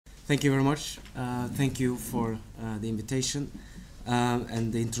Thank you very much. Thank you for the invitation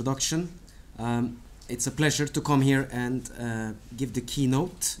and the introduction. It's a pleasure to come here and give the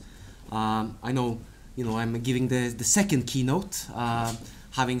keynote. I know, I'm giving the second keynote.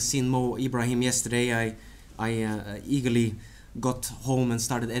 Having seen Mo Ibrahim yesterday, I eagerly got home and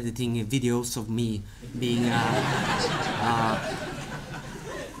started editing videos of me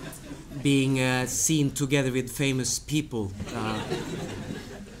being seen together with famous people.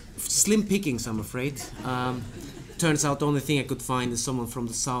 Slim pickings, I'm afraid. Turns out the only thing I could find is someone from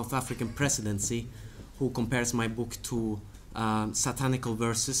the South African presidency who compares my book to Satanical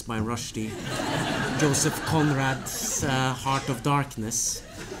Verses by Rushdie, Joseph Conrad's Heart of Darkness,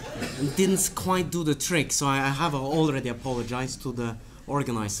 and didn't quite do the trick. So I have already apologized to the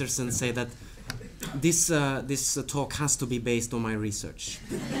organizers and say that this talk has to be based on my research.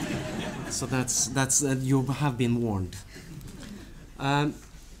 So that's you have been warned.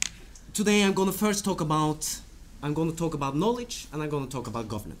 Today I'm going to first talk about knowledge, and I'm going to talk about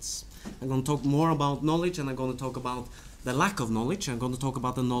governance. I'm going to talk more about knowledge, and I'm going to talk about the lack of knowledge. I'm going to talk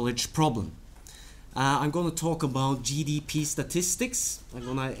about the knowledge problem. I'm going to talk about GDP statistics. I'm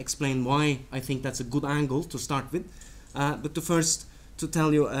going to explain why I think that's a good angle to start with. But to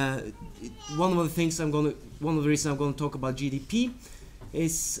tell you, one of the reasons I'm going to talk about GDP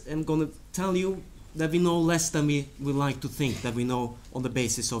is I'm going to tell you that we know less than we would like to think that we know on the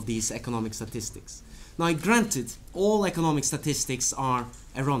basis of these economic statistics. Now, granted, all economic statistics are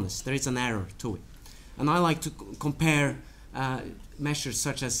erroneous. There is an error to it. And I like to compare measures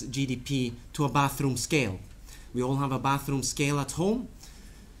such as GDP to a bathroom scale. We all have a bathroom scale at home.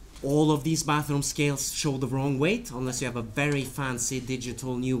 All of these bathroom scales show the wrong weight, unless you have a very fancy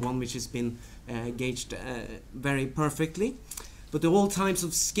digital new one which has been gauged very perfectly. But the old types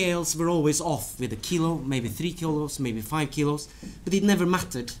of scales were always off with a kilo, maybe 3 kilos, maybe 5 kilos. But it never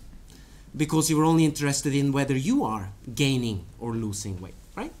mattered, because you were only interested in whether you are gaining or losing weight,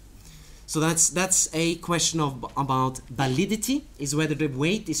 right? So that's a question about validity, is whether the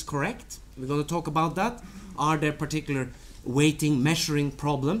weight is correct. We're going to talk about that. Are there particular weighting, measuring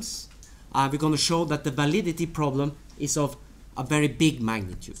problems? We're going to show that the validity problem is of a very big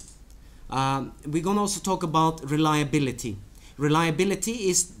magnitude. We're going to also talk about reliability. Reliability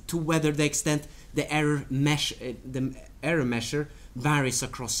is to whether the extent the error measure varies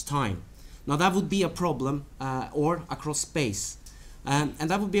across time. Now that would be a problem, or across space. And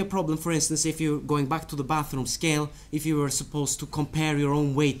that would be a problem, for instance, if you're going back to the bathroom scale, if you were supposed to compare your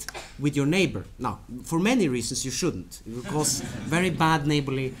own weight with your neighbor. Now, for many reasons you shouldn't. It will cause very bad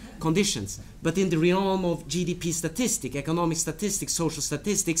neighborly conditions. But in the realm of GDP statistics, economic statistics, social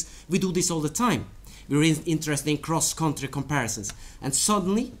statistics, we do this all the time. We're interested in cross-country comparisons. And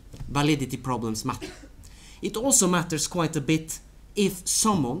suddenly, validity problems matter. It also matters quite a bit if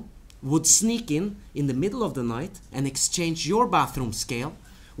someone would sneak in the middle of the night and exchange your bathroom scale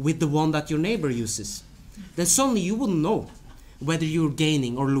with the one that your neighbor uses. Then suddenly you wouldn't know whether you're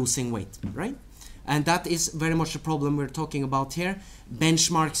gaining or losing weight, right? And that is very much the problem we're talking about here.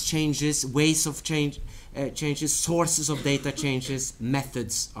 Benchmarks changes, ways of changes, sources of data changes,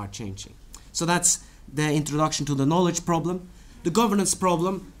 methods are changing. So that's the introduction to the knowledge problem. The governance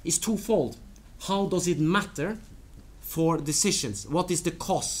problem is twofold. How does it matter for decisions? What is the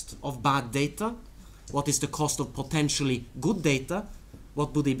cost of bad data? What is the cost of potentially good data?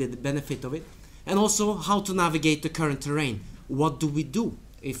 What would be the benefit of it? And also how to navigate the current terrain. What do we do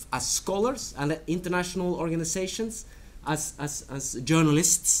if, as scholars and international organizations, as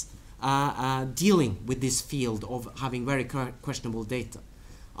journalists, dealing with this field of having very questionable data?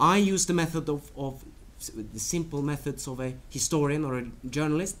 I use the method of the simple methods of a historian or a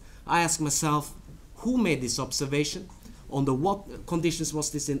journalist. I ask myself, who made this observation? Under what conditions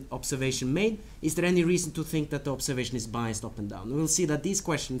was this observation made? Is there any reason to think that the observation is biased up and down? We'll see that these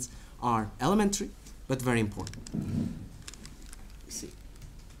questions are elementary, but very important.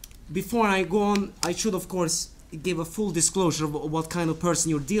 Before I go on, I should, of course, give a full disclosure of what kind of person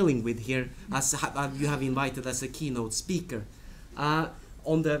you're dealing with here, as you have invited as a keynote speaker.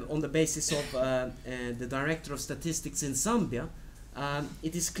 On the basis of the Director of Statistics in Zambia,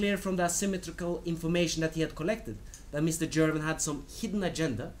 it is clear from the asymmetrical information that he had collected that Mr. Jerven had some hidden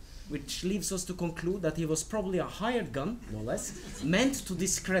agenda, which leaves us to conclude that he was probably a hired gun, no less, meant to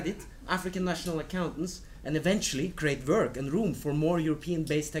discredit African national accountants and eventually create work and room for more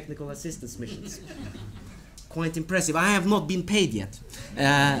European-based technical assistance missions. Quite impressive. I have not been paid yet,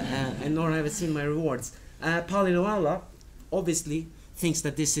 and nor have I seen my rewards. Pali Luala obviously thinks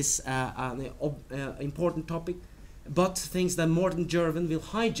that this is an important topic, but thinks that Morten Jerven will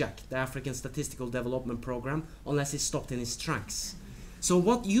hijack the African Statistical Development Program unless he's stopped in his tracks. So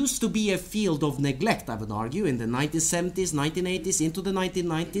what used to be a field of neglect, I would argue, in the 1970s, 1980s, into the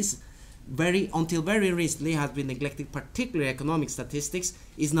 1990s, until very recently has been neglected, particularly economic statistics,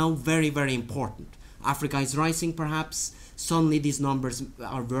 is now very, very important. Africa is rising, perhaps. Suddenly these numbers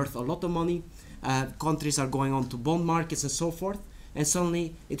are worth a lot of money. Countries are going on to bond markets and so forth. And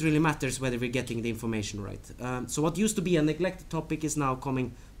suddenly it really matters whether we're getting the information right. So what used to be a neglected topic is now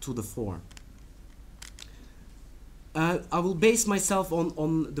coming to the fore. I will base myself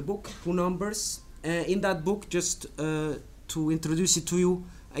on the book, Who Numbers. In that book, just to introduce it to you,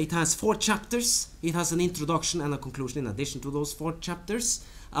 it has 4 chapters. It has an introduction and a conclusion in addition to those 4 chapters.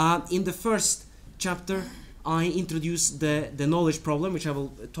 In the first chapter, I introduce the knowledge problem, which I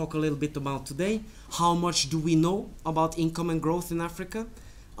will talk a little bit about today. How much do we know about income and growth in Africa?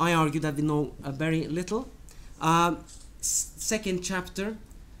 I argue that we know very little. Second chapter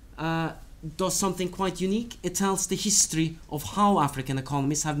does something quite unique. It tells the history of how African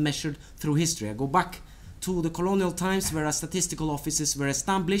economies have measured through history. I go back to the colonial times where statistical offices were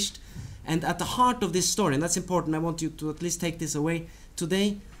established, and at the heart of this story, and that's important, I want you to at least take this away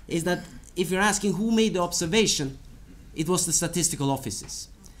today, is that if you're asking who made the observation, it was the statistical offices.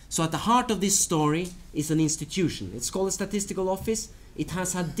 So at the heart of this story is an institution. It's called a statistical office. It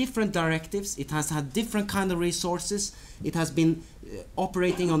has had different directives. It has had different kind of resources. It has been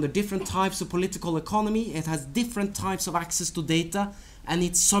operating under different types of political economy. It has different types of access to data, and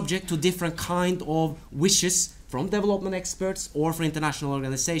it's subject to different kind of wishes from development experts or for international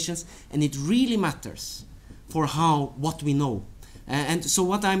organizations, and it really matters for what we know. And so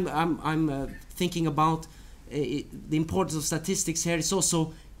what I'm thinking about, the importance of statistics here is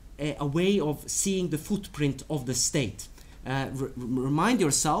also a way of seeing the footprint of the state. Remind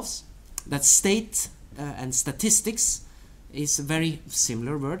yourselves that state and statistics is very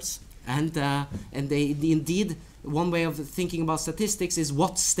similar words, and they indeed, one way of thinking about statistics is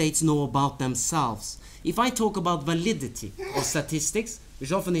what states know about themselves. If I talk about validity of statistics,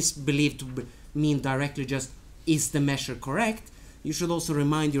 which often is believed to mean directly just is the measure correct, you should also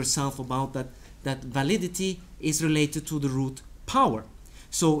remind yourself about that validity is related to the root power.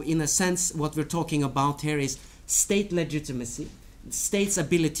 So in a sense, what we're talking about here is state legitimacy, states'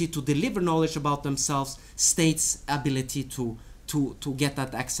 ability to deliver knowledge about themselves, states' ability to get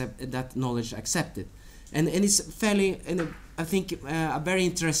that knowledge accepted. And it's fairly, I think, a very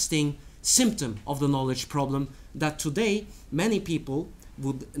interesting symptom of the knowledge problem that today many people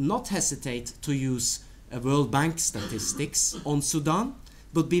would not hesitate to use World Bank statistics on Sudan,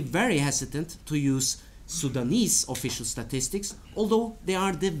 but be very hesitant to use Sudanese official statistics, although they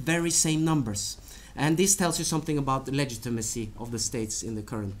are the very same numbers. And this tells you something about the legitimacy of the states in the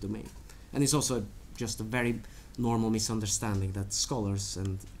current domain. And it's also just a very normal misunderstanding that scholars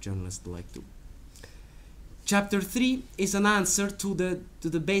and journalists like to. Chapter 3 is an answer to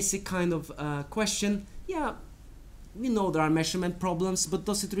the basic kind of question. Yeah, we know there are measurement problems, but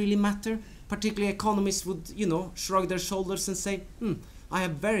does it really matter? Particularly economists would, shrug their shoulders and say, I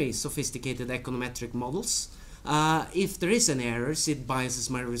have very sophisticated econometric models. If there is an error, it biases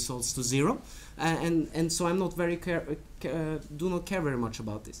my results to 0. And so I'm not do not care very much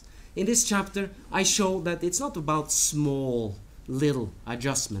about this. In this chapter, I show that it's not about small, little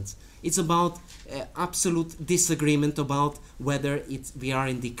adjustments. It's about absolute disagreement about whether we are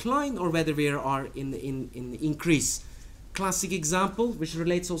in decline or whether we are in increase. Classic example, which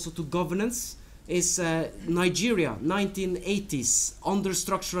relates also to governance, is Nigeria, 1980s, under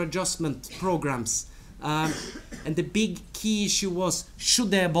structural adjustment programs. And the big key issue was, should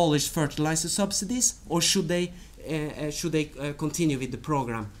they abolish fertilizer subsidies or should they continue with the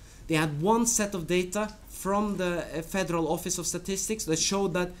program? They had one set of data from the Federal Office of Statistics that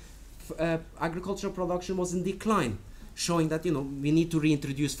showed that agricultural production was in decline, showing that we need to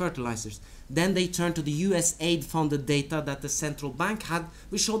reintroduce fertilizers. Then they turned to the US aid-funded data that the central bank had,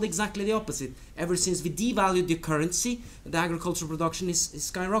 which showed exactly the opposite. Ever since we devalued the currency, the agricultural production is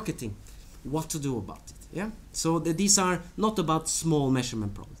skyrocketing. What to do about it? Yeah. So these are not about small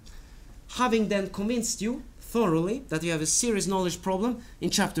measurement problems. Having then convinced you thoroughly that you have a serious knowledge problem, in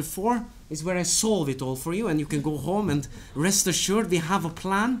chapter 4 is where I solve it all for you, and you can go home and rest assured we have a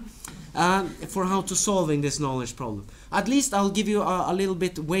plan for how to solving this knowledge problem. At least I'll give you a little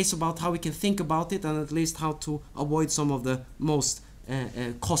bit ways about how we can think about it, and at least how to avoid some of the most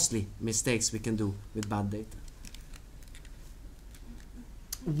costly mistakes we can do with bad data.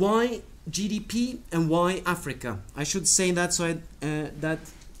 Why GDP and why Africa? I should say that that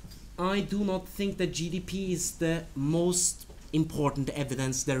I do not think that GDP is the most important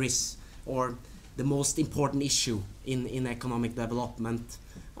evidence there is, or the most important issue in economic development.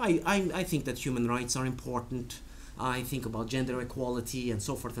 I think that human rights are important. I think about gender equality and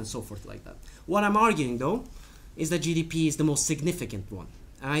so forth like that. What I'm arguing though is that GDP is the most significant one.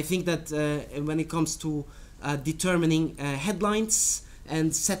 I think that when it comes to determining headlines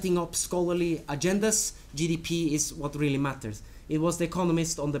and setting up scholarly agendas, GDP is what really matters. It was The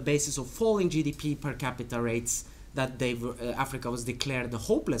Economist on the basis of falling GDP per capita rates that Africa was declared the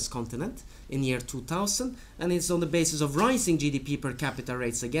hopeless continent in year 2000, and it's on the basis of rising GDP per capita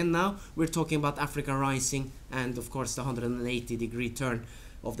rates again now. We're talking about Africa rising, and of course the 180-degree turn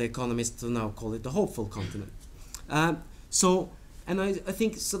of The Economist to now call it the hopeful continent. I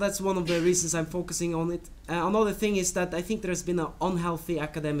think so that's one of the reasons I'm focusing on it. Another thing is that I think there's been an unhealthy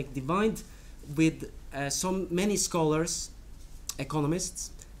academic divide with many scholars,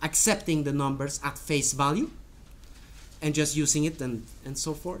 economists, accepting the numbers at face value and just using it and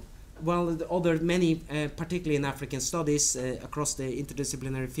so forth. While the many, particularly in African studies across the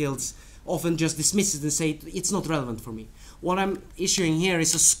interdisciplinary fields, often just dismiss it and say it's not relevant for me. What I'm issuing here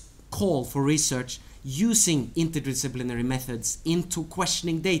is a call for research using interdisciplinary methods into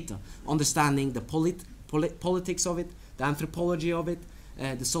questioning data, understanding the politics of it, the anthropology of it,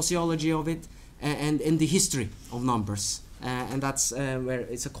 the sociology of it, and the history of numbers. And that's where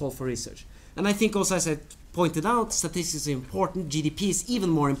it's a call for research. And I think also, as I pointed out, statistics is important. GDP is even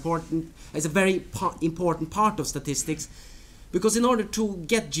more important. It's a very important part of statistics, because in order to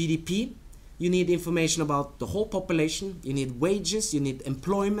get GDP, you need information about the whole population, you need wages, you need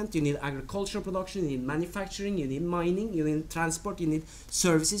employment, you need agricultural production, you need manufacturing, you need mining, you need transport, you need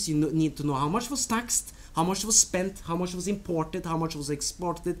services, you need to know how much was taxed, how much was spent, how much was imported, how much was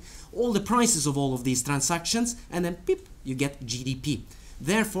exported, all the prices of all of these transactions, and then pip, you get GDP.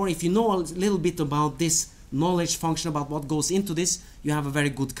 Therefore, if you know a little bit about this knowledge function, about what goes into this, you have a very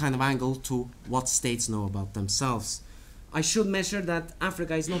good kind of angle to what states know about themselves. I should measure that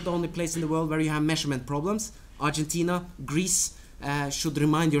Africa is not the only place in the world where you have measurement problems. Argentina, Greece, should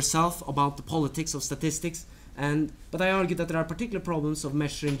remind yourself about the politics of statistics. But I argue that there are particular problems of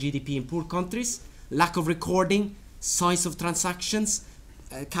measuring GDP in poor countries, lack of recording, size of transactions,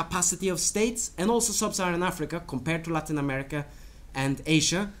 capacity of states, and also sub-Saharan Africa, compared to Latin America and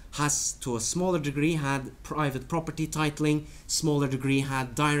Asia, has to a smaller degree had private property titling, smaller degree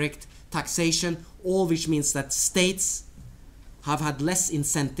had direct taxation, all which means that states have had less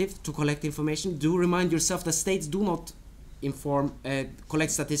incentive to collect information. Do remind yourself that states do not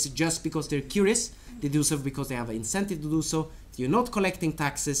collect statistics just because they're curious. They do so because they have an incentive to do so. If you're not collecting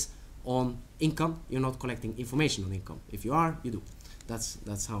taxes on income, you're not collecting information on income. If you are, you do.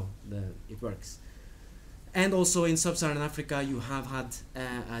 That's how it works. And also in sub-Saharan Africa, you have had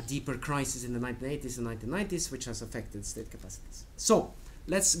a deeper crisis in the 1980s and 1990s, which has affected state capacities. So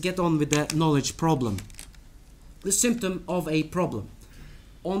let's get on with the knowledge problem. The symptom of a problem.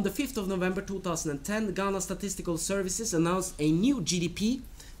 On the 5th of November 2010, Ghana Statistical Services announced a new GDP,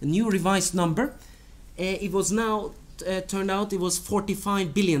 a new revised number. It was now turned out it was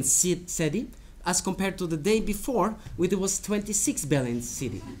 45 billion cedi, as compared to the day before, when it was 26 billion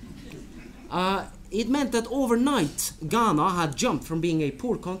cedi. It meant that overnight, Ghana had jumped from being a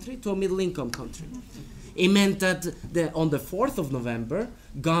poor country to a middle-income country. It meant that on the 4th of November,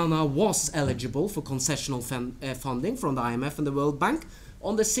 Ghana was eligible for concessional funding from the IMF and the World Bank.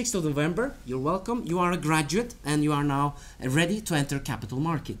 On the 6th of November, you're welcome, you are a graduate and you are now ready to enter capital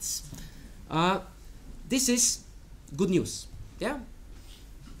markets. This is good news, yeah?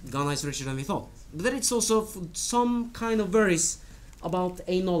 Ghana is richer than we thought. But then it's also some kind of worries about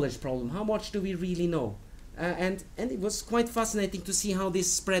a knowledge problem. How much do we really know? And it was quite fascinating to see how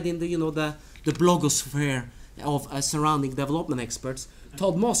this spread in the blogosphere of surrounding development experts.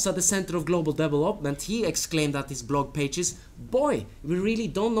 Todd Moss, at the Center of Global Development, he exclaimed at his blog pages, "Boy, we really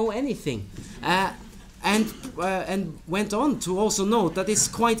don't know anything," and went on to also note that it's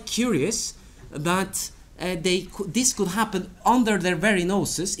quite curious that this could happen under their very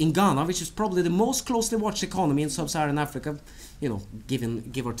noses in Ghana, which is probably the most closely watched economy in sub-Saharan Africa,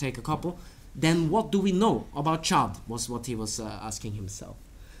 give or take a couple. Then what do we know about Chad, was what he was asking himself.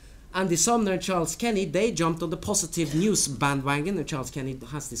 Andy Sumner and Charles Kenny, they jumped on the positive news bandwagon. And Charles Kenny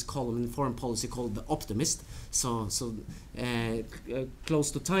has this column in foreign policy called The Optimist. So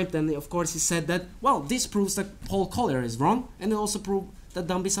close to time, then of course he said that, well, this proves that Paul Collier is wrong, and it also proved that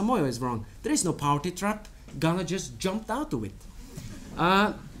Dambisa Moyo is wrong. There is no poverty trap. Ghana just jumped out of it.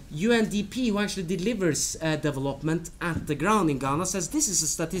 UNDP, who actually delivers development at the ground in Ghana, says this is a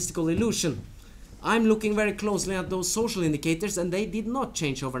statistical illusion. I'm looking very closely at those social indicators and they did not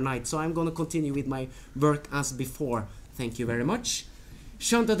change overnight, so I'm going to continue with my work as before. Thank you very much.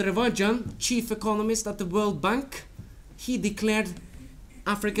 Shantad Revajan, chief economist at the World Bank, he declared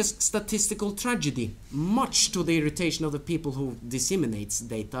Africa's statistical tragedy, much to the irritation of the people who disseminates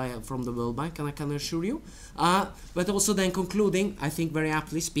data from the World Bank, and I can assure you. But also then concluding, I think very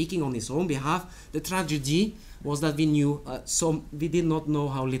aptly, speaking on his own behalf, the tragedy was that we knew, we did not know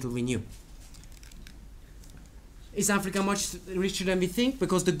how little we knew. Is Africa much richer than we think?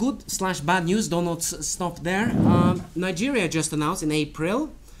 Because the good/bad news do not stop there. Nigeria just announced in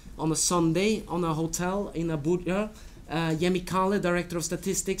April, on a Sunday, on a hotel in Abuja, Yemi Kale, Director of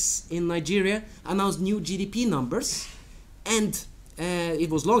Statistics in Nigeria, announced new GDP numbers, and it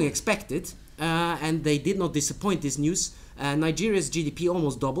was long expected, and they did not disappoint this news. Nigeria's GDP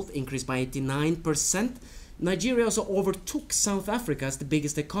almost doubled, increased by 89%. Nigeria also overtook South Africa as the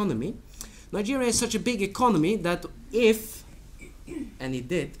biggest economy. Nigeria is such a big economy that if, and it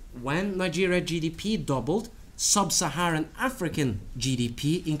did, when Nigeria GDP doubled, Sub-Saharan African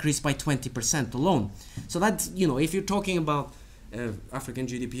GDP increased by 20% alone. So that, you know, if you're talking about African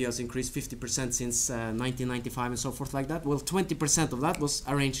GDP has increased 50% since 1995 and so forth like that, well, 20% of that was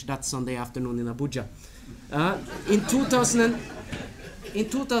arranged that Sunday afternoon in Abuja. In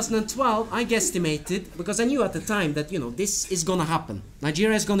 2012, I guesstimated, because I knew at the time that, you know, this is going to happen.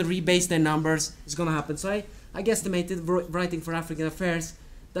 Nigeria is going to rebase their numbers. It's going to happen. So I guesstimated, writing for African Affairs,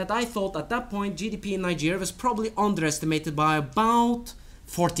 that I thought at that point GDP in Nigeria was probably underestimated by about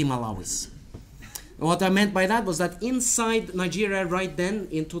 40 Malawis. And what I meant by that was that inside Nigeria right then,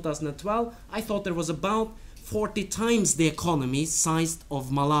 in 2012, I thought there was about 40 times the economy size of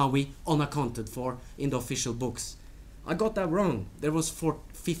Malawi unaccounted for in the official books. I got that wrong. There was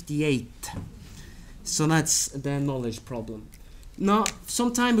 58. So that's the knowledge problem. Now,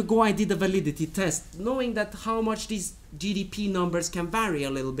 some time ago I did a validity test, knowing that how much these GDP numbers can vary a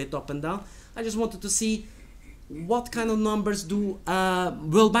little bit up and down. I just wanted to see what kind of numbers do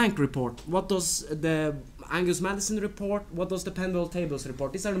World Bank report, what does the Angus Madison report, what does the Penwell tables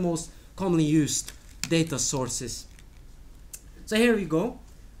report. These are the most commonly used data sources. So here we go.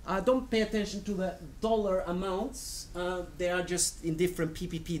 Don't pay attention to the dollar amounts. They are just in different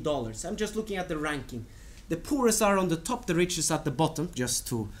PPP dollars. I'm just looking at the ranking. The poorest are on the top, the richest at the bottom, just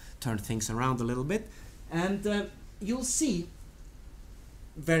to turn things around a little bit. And you'll see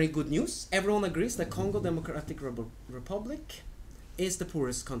very good news. Everyone agrees that Congo Democratic Republic is the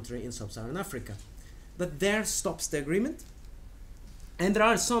poorest country in sub-Saharan Africa. But there stops the agreement. And there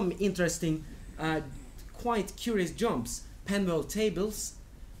are some interesting, quite curious jumps. Penwell tables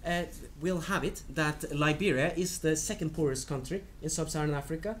will have it that Liberia is the second poorest country in sub-Saharan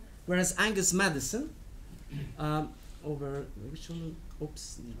Africa, whereas Angus Madison, over which one?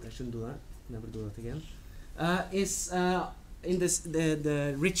 Oops, I shouldn't do that. Never do that again. Is in this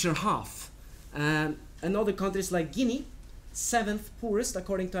the richer half. And other countries like Guinea, 7th poorest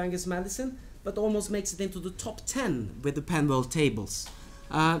according to Angus Madison, but almost makes it into the top 10 with the Penwell tables.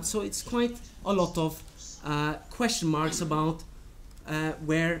 So it's quite a lot of question marks about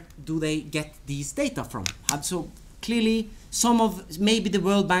where do they get these data from. So clearly maybe the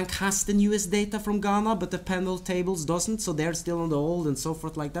World Bank has the newest data from Ghana, but the Penwell tables doesn't, so they're still on the old and so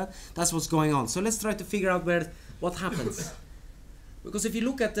forth like that. That's what's going on. So let's try to figure out what happens. Because if you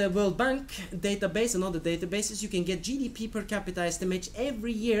look at the World Bank database and other databases, you can get GDP per capita estimates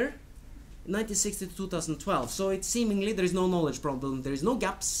every year, 1960 to 2012. So it's seemingly there is no knowledge problem, there is no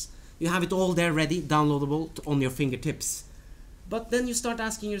gaps. You have it all there ready, downloadable on your fingertips. But then you start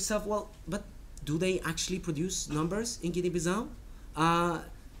asking yourself, well, but do they actually produce numbers in Guinea-Bissau?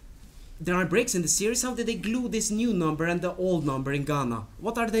 There are breaks in the series. How did they glue this new number and the old number in Ghana?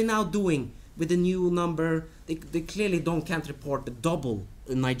 What are they now doing with the new number? They clearly can't report the double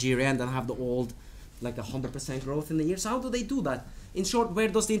in Nigeria and then have the old, like 100% growth in the year. So how do they do that? In short, where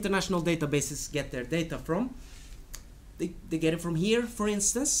does the international databases get their data from? They get it from here, for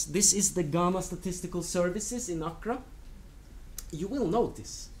instance. This is the Ghana Statistical Services in Accra. You will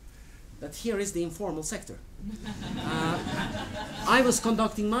notice that here is the informal sector. I was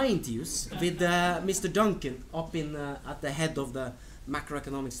conducting my interviews with Mr. Duncan up in at the head of the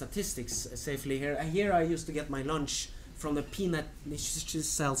macroeconomic statistics safely here. Here I used to get my lunch from the peanut. She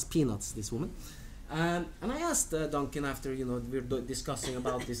sells peanuts, this woman. And I asked Duncan after we were discussing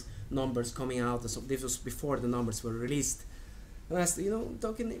about these numbers coming out. So this was before the numbers were released. And I asked,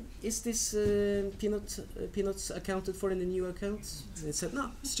 Duncan, is this peanuts accounted for in the new accounts? And he said,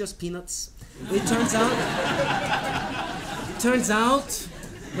 no, it's just peanuts. It turns out,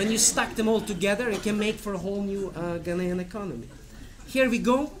 when you stack them all together, it can make for a whole new Ghanaian economy. Here we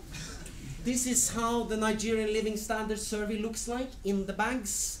go. This is how the Nigerian Living Standards Survey looks like in the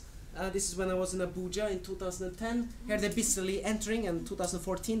bags. This is when I was in Abuja in 2010. Here they're busily entering, and in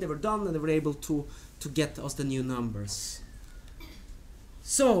 2014 they were done and they were able to get us the new numbers.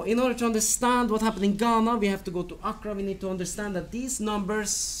 So, in order to understand what happened in Ghana, we have to go to Accra. We need to understand that these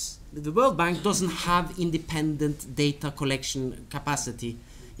numbers, the World Bank doesn't have independent data collection capacity.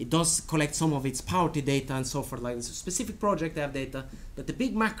 It does collect some of its poverty data and so forth. Like it's a specific project, they have data, but the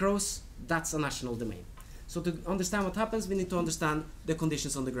big macros, that's a national domain. So to understand what happens, we need to understand the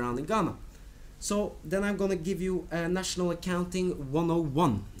conditions on the ground in Ghana. So then I'm going to give you a National Accounting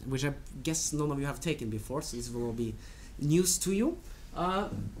 101, which I guess none of you have taken before, so this will be news to you.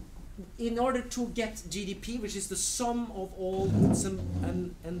 In order to get GDP, which is the sum of all goods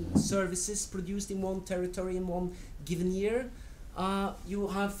and services produced in one territory in one given year, you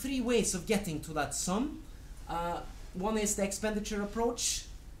have three ways of getting to that sum. One is the expenditure approach,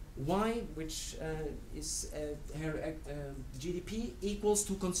 Y, which is GDP equals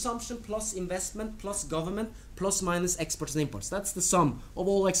to consumption plus investment plus government plus minus exports and imports. That's the sum of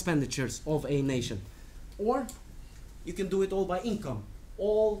all expenditures of a nation. Or you can do it all by income.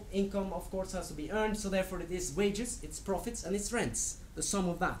 All income, of course, has to be earned, so therefore it is wages, it's profits, and it's rents, the sum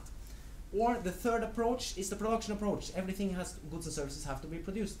of that. Or the third approach is the production approach. Everything has, goods and services have to be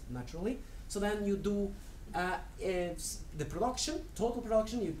produced, naturally. So then you do the production, total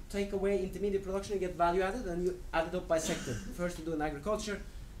production, you take away intermediate production, you get value added, and you add it up by sector. First you do in agriculture,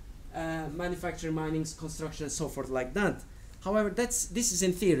 manufacturing, mining, construction, and so forth like that. However, this is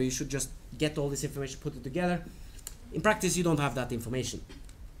in theory. You should just get all this information, put it together. In practice, you don't have that information.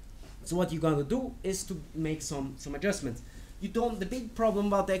 So what you gotta do is to make some adjustments. You don't. The big problem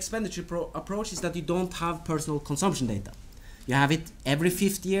about the expenditure approach is that you don't have personal consumption data. You have it every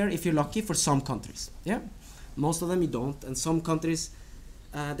 5th year if you're lucky for some countries. Yeah, most of them you don't, and some countries,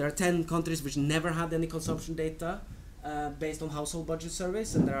 there are 10 countries which never had any consumption data based on household budget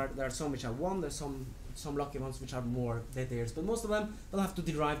surveys, and there are some which have one. There's some lucky ones which have more data years, but most of them will have to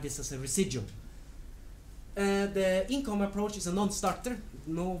derive this as a residual. The income approach is a non-starter.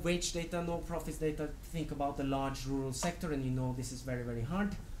 No wage data, no profits data. Think about the large rural sector, and you know this is very, very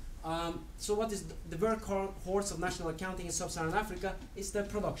hard. So what is the workhorse of national accounting in sub-Saharan Africa is the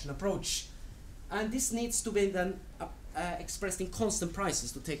production approach. And this needs to be then expressed in constant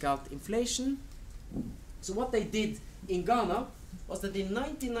prices to take out inflation. So what they did in Ghana was that in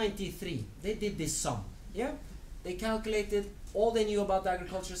 1993, they did this sum. Yeah? They calculated all they knew about the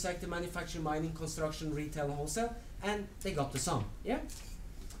agriculture sector, manufacturing, mining, construction, retail, and wholesale, and they got the sum. Yeah?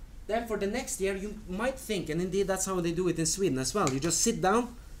 Then for the next year, you might think, and indeed that's how they do it in Sweden as well. You just sit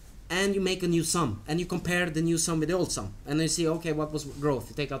down and you make a new sum, and you compare the new sum with the old sum, and then you see, okay, what was growth?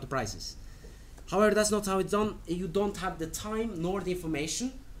 You take out the prices. However, that's not how it's done. You don't have the time nor the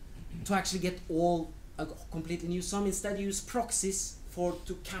information to actually get a completely new sum. Instead, you use proxies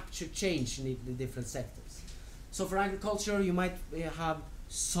to capture change in the different sectors. So for agriculture, you might have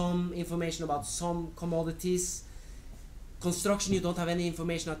some information about some commodities. Construction, you don't have any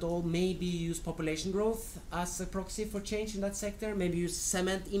information at all. Maybe you use population growth as a proxy for change in that sector. Maybe you use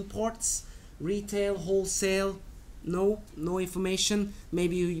cement imports, retail, wholesale. No information.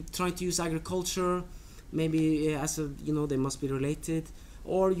 Maybe you try to use agriculture. Maybe as a, they must be related.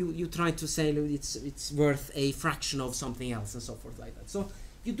 Or you try to say it's worth a fraction of something else and so forth like that. So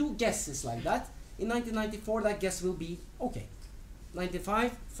you do guesses like that. In 1994, that guess will be okay.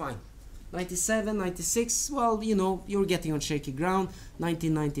 95, fine. 97, 96, well, you're getting on shaky ground.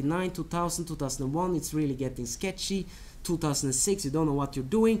 1999, 2000, 2001, it's really getting sketchy. 2006, you don't know what you're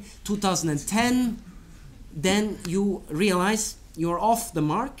doing. 2010, then you realize you're off the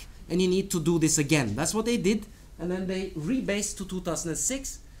mark and you need to do this again. That's what they did. And then they rebased to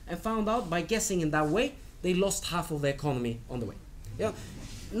 2006 and found out by guessing in that way, they lost half of the economy on the way. Yeah.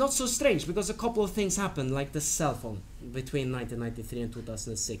 Not so strange, because a couple of things happened, like the cell phone between 1993 and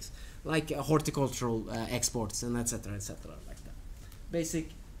 2006, like horticultural exports and etc., like that. Basic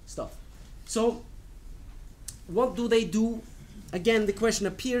stuff. So, what do they do? Again, the question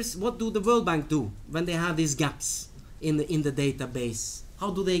appears, what do the World Bank do when they have these gaps in the database?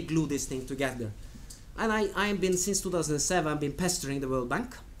 How do they glue this thing together? And I've been, since 2007, I've been pestering the World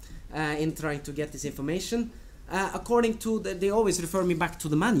Bank in trying to get this information. According to, they always refer me back to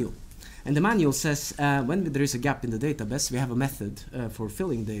the manual. And the manual says when there is a gap in the database, we have a method for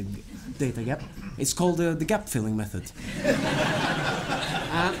filling the data gap. It's called the gap filling method.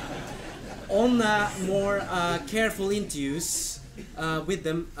 On more careful interviews with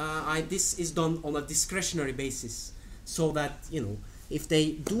them, this is done on a discretionary basis. So that, if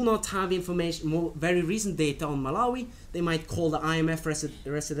they do not have information, very recent data on Malawi, they might call the IMF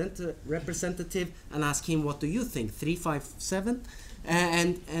representative and ask him, what do you think, 357?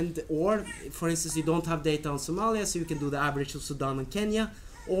 Or, for instance, you don't have data on Somalia, so you can do the average of Sudan and Kenya,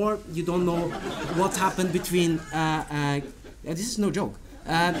 or you don't know what happened between, this is no joke,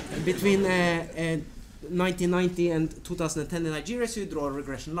 between 1990 and 2010 in Nigeria, so you draw a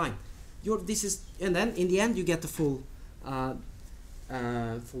regression line. And then in the end you get the full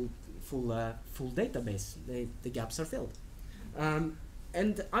database. The gaps are filled.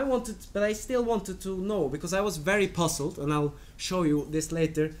 And I still wanted to know, because I was very puzzled, and I'll show you this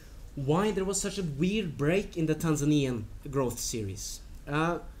later, why there was such a weird break in the Tanzanian growth series.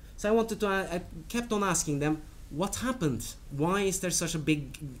 So I kept on asking them, what happened? Why is there such a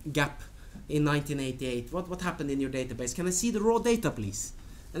big gap in 1988? What happened in your database? Can I see the raw data, please?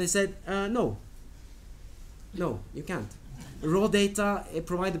 And they said, no, you can't. Raw data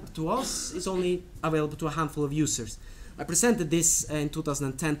provided to us is only available to a handful of users. I presented this in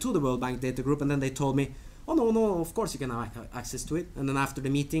 2010 to the World Bank Data Group, and then they told me, oh no, of course you can have access to it. And then after the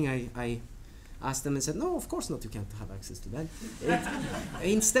meeting, I asked them and said, no, of course not, you can't have access to that.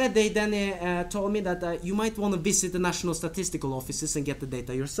 Instead, they then told me that you might want to visit the national statistical offices and get the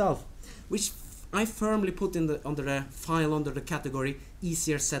data yourself, which I firmly put under a file under the category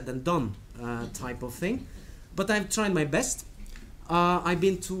easier said than done type of thing. But I've tried my best. I've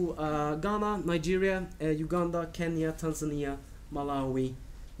been to Ghana, Nigeria, Uganda, Kenya, Tanzania, Malawi,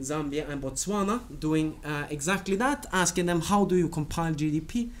 Zambia and Botswana, doing exactly that, asking them, how do you compile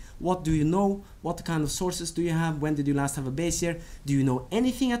GDP? What do you know? What kind of sources do you have? When did you last have a base year? Do you know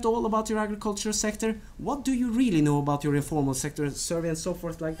anything at all about your agricultural sector? What do you really know about your informal sector survey and so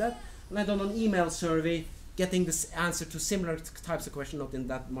forth like that? And I've done an email survey getting this answer to similar types of questions, not in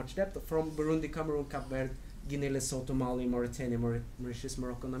that much depth, from Burundi, Cameroon, Cape Verde, Guinea, Lesotho, Mali, Mauritania, Mauritius,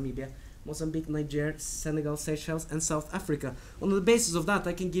 Morocco, Namibia, Mozambique, Niger, Senegal, Seychelles, and South Africa. On the basis of that,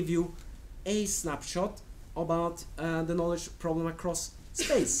 I can give you a snapshot about the knowledge problem across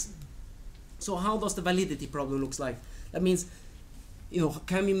space. So how does the validity problem looks like? That means,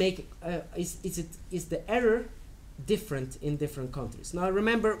 can we make, is the error different in different countries? Now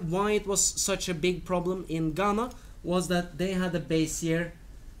remember why it was such a big problem in Ghana was that they had a base year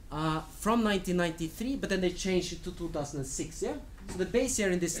from 1993, but then they changed it to 2006, yeah? So the base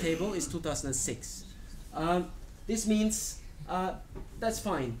year in this table is 2006. This means that's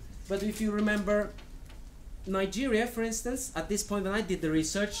fine. But if you remember Nigeria, for instance, at this point when I did the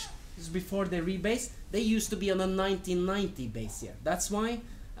research, this is before they rebased, they used to be on a 1990 base year. That's why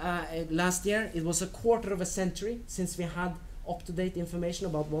last year it was a quarter of a century since we had up-to-date information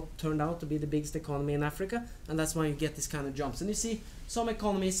about what turned out to be the biggest economy in Africa, and that's why you get this kind of jumps. And you see, some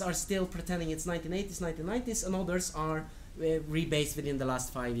economies are still pretending it's 1980s, 1990s, and others are rebased within the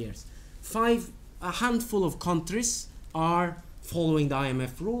last 5 years. A handful of countries are following the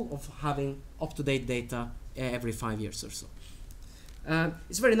IMF rule of having up-to-date data every 5 years or so.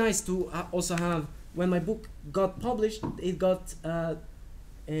 It's very nice to also have, when my book got published, it got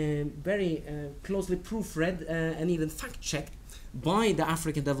very closely proofread and even fact-checked by the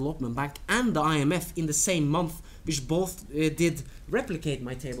African Development Bank and the IMF in the same month, which both did replicate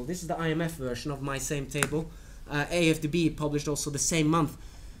my table. This is the IMF version of my same table. AFDB published also the same month.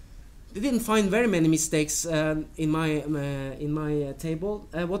 They didn't find very many mistakes in my table.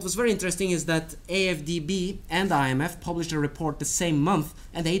 What was very interesting is that AFDB and IMF published a report the same month,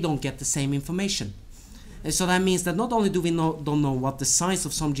 and they don't get the same information. And so that means that not only do we don't know what the size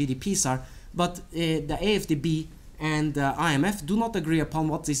of some GDPs are, but the AFDB and IMF do not agree upon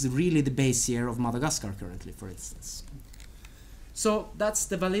what is really the base year of Madagascar currently, for instance. So that's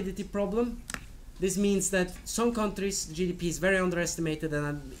the validity problem. This means that some countries' GDP is very underestimated,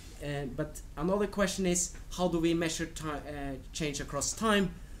 but another question is, how do we measure change across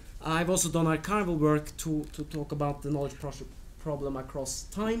time? I've also done archival work to talk about the knowledge problem across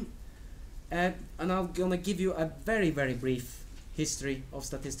time. And I'm going to give you a very, very brief history of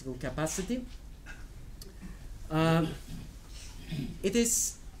statistical capacity. It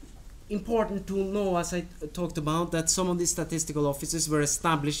is important to know, as I talked about, that some of these statistical offices were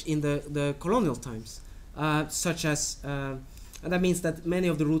established in the colonial times, such as, and that means that many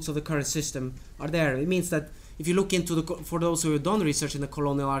of the roots of the current system are there. It means that if you look into for those who have done research in the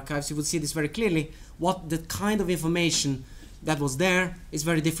colonial archives, you will see this very clearly, what the kind of information that was there is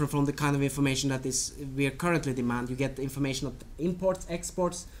very different from the kind of information that we are currently demand. You get information on imports,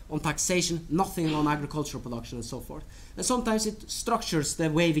 exports, on taxation, nothing on agricultural production and so forth. And sometimes it structures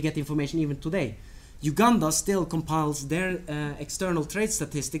the way we get information even today. Uganda still compiles their external trade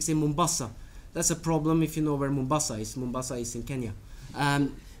statistics in Mombasa. That's a problem if you know where Mombasa is. Mombasa is in Kenya.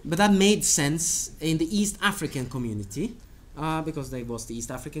 But that made sense in the East African community, because they was the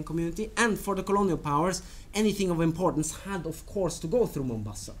East African community, and for the colonial powers, anything of importance had, of course, to go through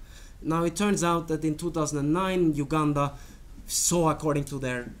Mombasa. Now, it turns out that in 2009, Uganda saw, according to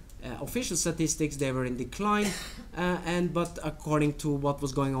their official statistics, they were in decline, but according to what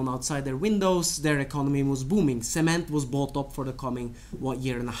was going on outside their windows, their economy was booming. Cement was bought up for the coming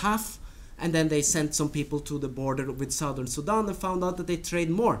year and a half, and then they sent some people to the border with Southern Sudan and found out that they trade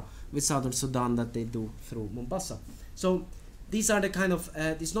more with Southern Sudan than they do through Mombasa. So these are the kind of,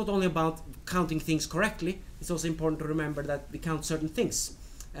 it's not only about counting things correctly, it's also important to remember that we count certain things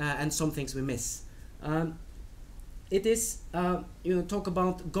and some things we miss. It is, talk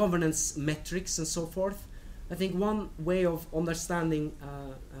about governance metrics and so forth. I think one way of understanding,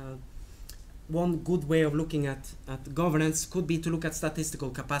 one good way of looking at governance could be to look at statistical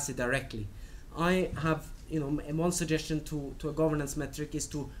capacity directly. I have, one suggestion to a governance metric is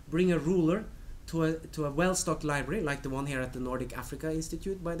to bring a ruler to a well-stocked library, like the one here at the Nordic Africa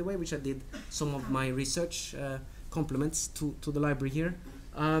Institute, by the way, which I did some of my research compliments to the library here.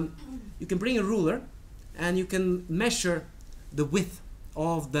 You can bring a ruler, and you can measure the width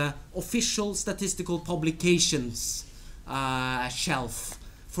of the official statistical publications shelf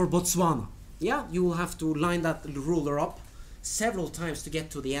for Botswana. Yeah, you will have to line that ruler up several times to get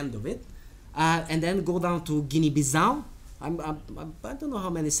to the end of it, and then go down to Guinea-Bissau. I don't know how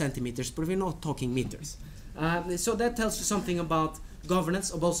many centimeters, but we're not talking meters. So that tells you something about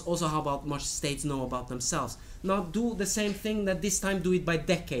governance, also how about much states know about themselves. Now do the same thing, that this time do it by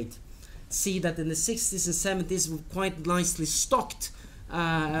decade. See that in the 60s and 70s, quite nicely stocked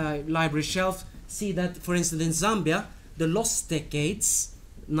library shelf. See that, for instance, in Zambia, the lost decades,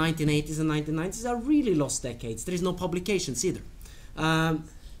 1980s and 1990s, are really lost decades. There is no publications either. And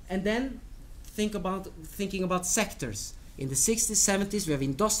then thinking about sectors. In the 60s, 70s, we have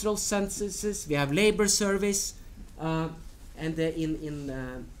industrial censuses, we have labor surveys,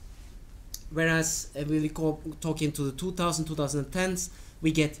 whereas we talk into the 2010s,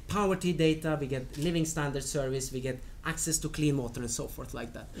 we get poverty data, we get living standard surveys, we get access to clean water and so forth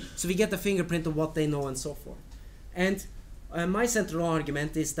like that. So we get a fingerprint of what they know and so forth. And my central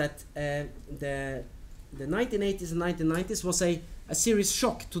argument is that the 1980s and 1990s was a serious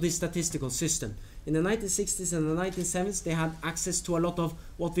shock to this statistical system. In the 1960s and the 1970s, they had access to a lot of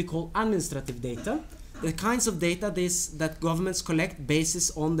what we call administrative data, the kinds of data that governments collect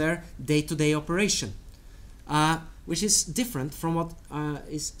basis on their day-to-day operation, which is different from what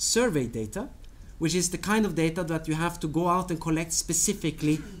is survey data, which is the kind of data that you have to go out and collect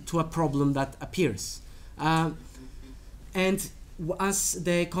specifically to a problem that appears. And as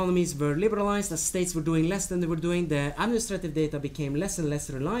the economies were liberalized, as states were doing less than they were doing, the administrative data became less and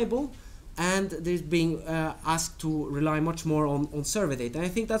less reliable, and there's being asked to rely much more on survey data. And I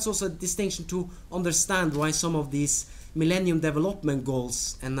think that's also a distinction to understand why some of these Millennium Development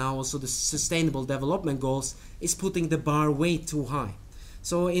Goals and now also the Sustainable Development Goals is putting the bar way too high.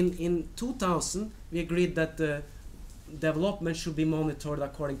 So in 2000, we agreed that the development should be monitored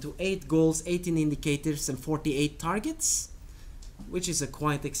according to 8 goals, 18 indicators, and 48 targets, which is a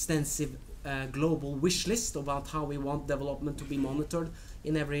quite extensive global wish list about how we want development to be monitored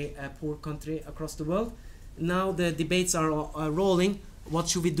in every poor country across the world. Now the debates are rolling. What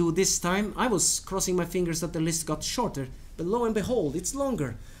should we do this time? I was crossing my fingers that the list got shorter, but lo and behold, it's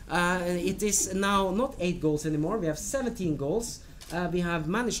longer. It is now not 8 goals anymore. We have 17 goals. We have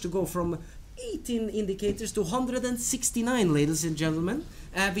managed to go from 18 indicators to 169, ladies and gentlemen.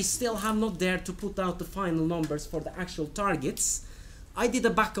 We still have not dared to put out the final numbers for the actual targets. I did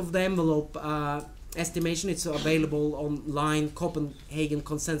a back of the envelope estimation. It's available online. Copenhagen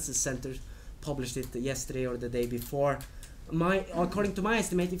Consensus Center published it yesterday or the day before. According to my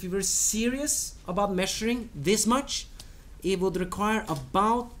estimate, if you were serious about measuring this much, it would require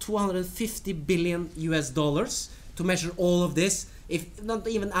about $250 billion to measure all of this. If not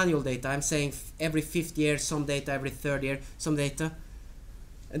even annual data, I'm saying every 5th year, some data, every 3rd year, some data.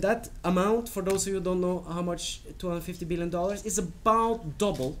 And that amount, for those of you who don't know how much $250 billion is, about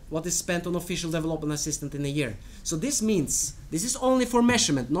double what is spent on official development assistance in a year. So this means, this is only for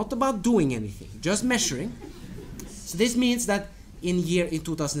measurement, not about doing anything, just measuring. So this means that in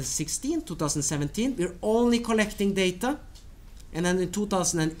 2016, 2017, we're only collecting data, and then in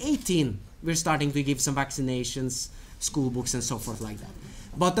 2018, we're starting to give some vaccinations, school books, and so forth like that.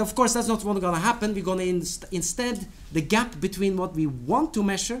 But of course, that's not what's going to happen. We're going to instead, the gap between what we want to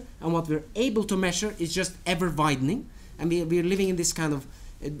measure and what we're able to measure is just ever widening. And we're living in this kind of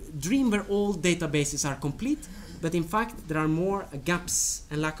dream where all databases are complete, but in fact, there are more gaps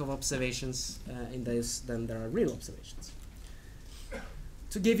and lack of observations in this than there are real observations.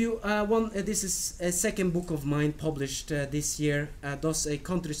 To give you this is a second book of mine published this year, does a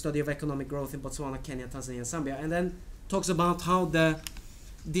country study of economic growth in Botswana, Kenya, Tanzania, and Zambia, and then talks about how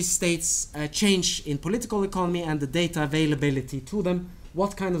these states change in political economy and the data availability to them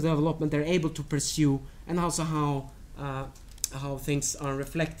what kind of development they're able to pursue, and also how things are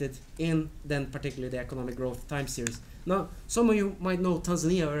reflected in then particularly the economic growth time series. Now, some of you might know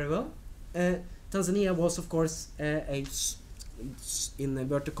Tanzania very well. Tanzania was, of course, in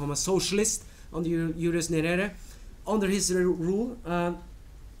inverted commas, socialist under Julius Nyerere. Under his rule,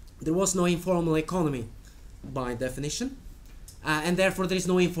 there was no informal economy by definition, and therefore there is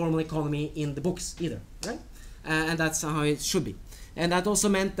no informal economy in the books either, right? And that's how it should be. And that also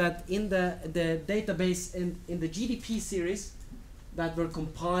meant that in the database in the GDP series that were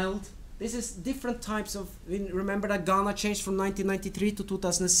compiled, this is different types of, remember that Ghana changed from 1993 to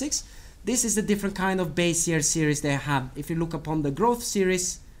 2006? This is the different kind of base year series they have. If you look upon the growth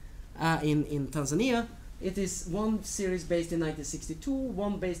series in Tanzania, it is one series based in 1962,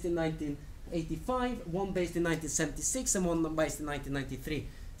 one based in 1985, one based in 1976, and one based in 1993.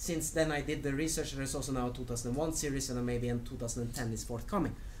 Since then I did the research, there's also now a 2001 series, and maybe in 2010 is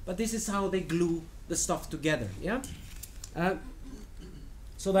forthcoming. But this is how they glue the stuff together, yeah?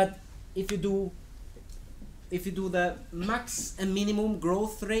 So that if you do the max and minimum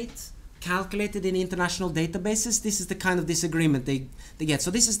growth rate calculated in international databases, this is the kind of disagreement they get. So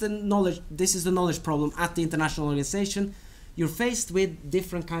this is the knowledge problem at the international organization. You're faced with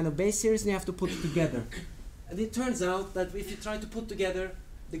different kind of base series and you have to put it together. And it turns out that if you try to put together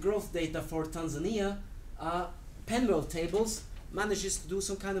the growth data for Tanzania, Penwell tables manages to do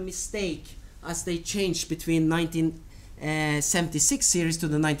some kind of mistake as they change between 1976 series to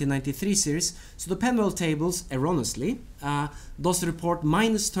the 1993 series. So the Penwell tables, erroneously, does report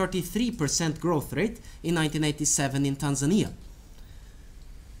minus 33% growth rate in 1987 in Tanzania.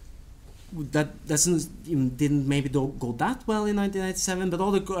 That didn't maybe go that well in 1997, but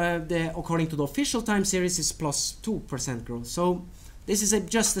all according to the official time series is plus 2% growth. So this is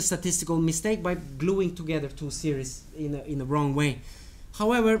just a statistical mistake by gluing together two series in a wrong way.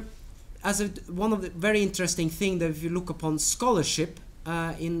 However, one of the very interesting things that if you look upon scholarship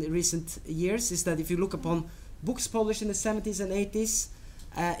in recent years is that if you look upon books published in the 70s and 80s,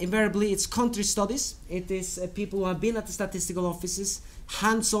 invariably it's country studies. It is people who have been at the statistical offices,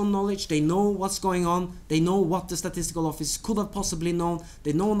 hands-on knowledge, they know what's going on, they know what the statistical office could have possibly known,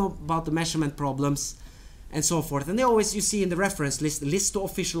 they know about the measurement problems, and so forth. And they always, you see in the reference list to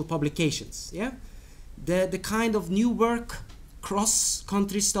official publications, yeah? The kind of new work,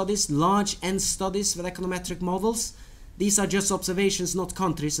 cross-country studies, large end studies with econometric models, these are just observations, not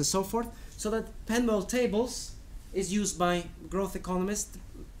countries and so forth. So that Penwell tables is used by growth economists,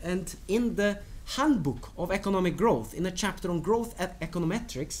 and in the Handbook of Economic Growth, in a chapter on growth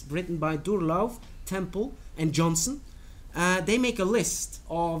econometrics written by Durlov, Temple and Johnson, they make a list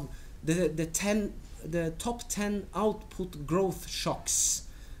of the top 10 output growth shocks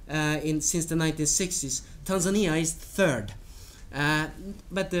since the 1960s. Tanzania is third.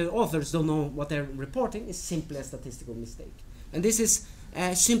 But the authors don't know what they're reporting. It's simply a statistical mistake. And this is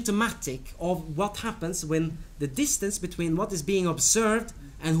symptomatic of what happens when the distance between what is being observed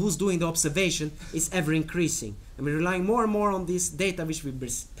and who's doing the observation is ever increasing. And we're relying more and more on this data which we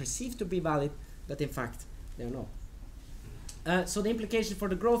perceive to be valid, but in fact they're not. So the implication for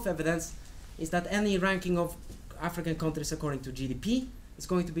the growth evidence is that any ranking of African countries according to GDP is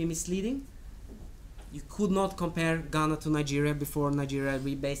going to be misleading. You could not compare Ghana to Nigeria before Nigeria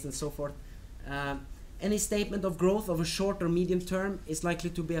rebased and so forth. Any statement of growth of a short or medium term is likely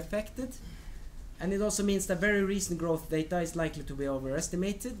to be affected. And it also means that very recent growth data is likely to be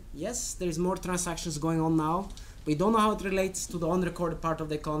overestimated. Yes, there is more transactions going on now. We don't know how it relates to the unrecorded part of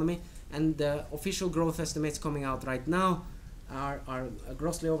the economy, and the official growth estimates coming out right now are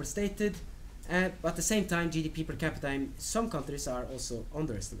grossly overstated. But at the same time, GDP per capita in some countries are also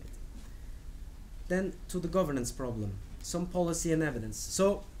underestimated. Then to the governance problem, some policy and evidence.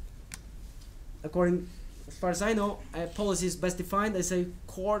 So, as far as I know, policy is best defined as a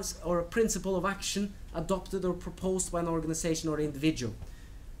course or a principle of action adopted or proposed by an organization or individual.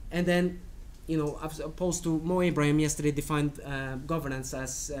 And then, as opposed to Mo Ibrahim yesterday defined governance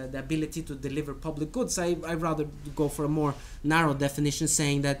as the ability to deliver public goods, I'd rather go for a more narrow definition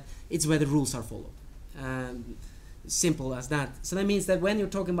saying that it's whether rules are followed. Simple as that. So that means that when you're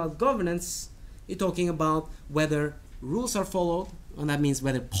talking about governance, you're talking about whether rules are followed, and that means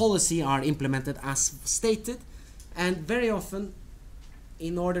whether policy are implemented as stated. And very often,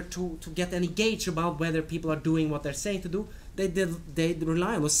 in order to get any gauge about whether people are doing what they're saying to do, they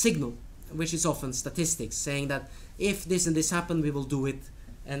rely on a signal, which is often statistics, saying that if this and this happen, we will do it,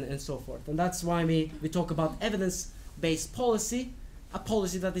 and so forth. And that's why we talk about evidence-based policy, a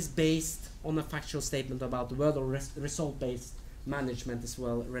policy that is based on a factual statement about the world, or result-based management as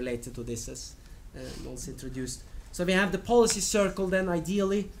well, related to this, as also introduced So we have the policy circle then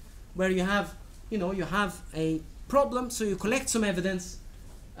ideally, where you have, you have a problem, so you collect some evidence,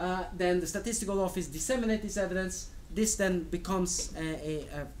 then the statistical office disseminates this evidence. This then becomes a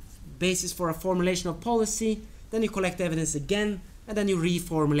basis for a formulation of policy. Then you collect evidence again, and then you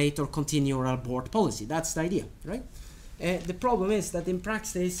reformulate or continue or abort policy. That's the idea, right? The problem is that in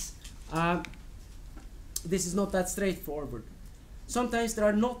practice, this is not that straightforward. Sometimes there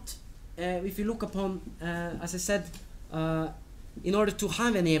are not, if you look upon, as I said, in order to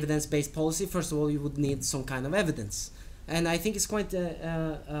have any evidence-based policy, first of all, you would need some kind of evidence. And I think it's quite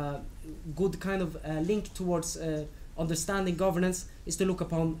a good kind of link towards understanding governance is to look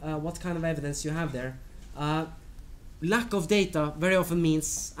upon what kind of evidence you have there. Lack of data very often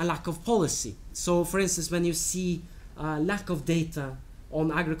means a lack of policy. So, for instance, when you see lack of data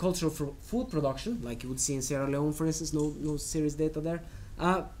on agricultural food production, like you would see in Sierra Leone, for instance, no serious data there,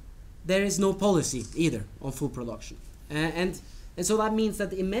 there is no policy either on food production. And so that means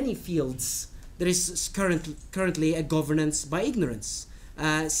that in many fields there is currently a governance by ignorance.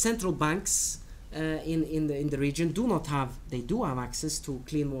 Central banks in the region do have access to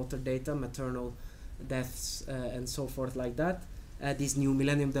clean water data, maternal deaths and so forth like that, these new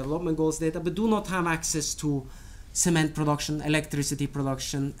Millennium Development Goals data, but do not have access to cement production, electricity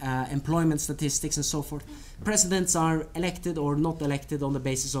production, employment statistics and so forth. Presidents are elected or not elected on the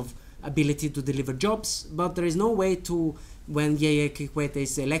basis of ability to deliver jobs, but there is no way to, when Yahya Kikwete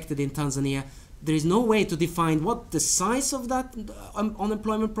is elected in Tanzania, there is no way to define what the size of that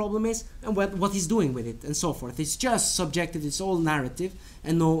unemployment problem is and what he's doing with it and so forth. It's just subjective, it's all narrative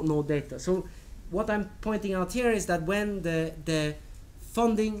and no data. So what I'm pointing out here is that when the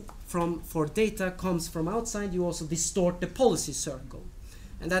funding for data comes from outside, you also distort the policy circle.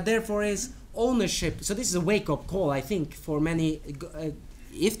 And that therefore is ownership. So this is a wake-up call, I think, for many,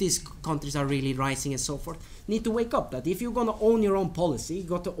 if these countries are really rising and so forth, need to wake up that if you're going to own your own policy, you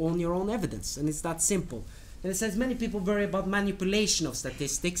got to own your own evidence. And it's that simple. And it says many people worry about manipulation of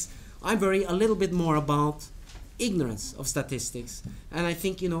statistics. I worry a little bit more about ignorance of statistics. And I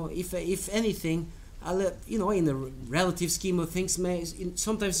think, if anything, in the relative scheme of things,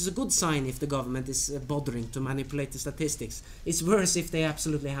 sometimes it's a good sign if the government is bothering to manipulate the statistics. It's worse if they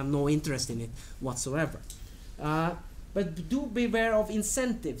absolutely have no interest in it whatsoever. But do beware of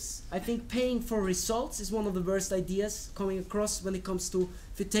incentives. I think paying for results is one of the worst ideas coming across when it comes to,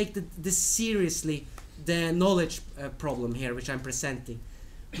 if you take this seriously, the knowledge problem here, which I'm presenting.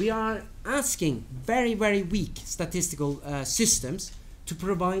 We are asking very, very weak statistical systems to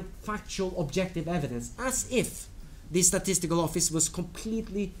provide factual, objective evidence, as if the statistical office was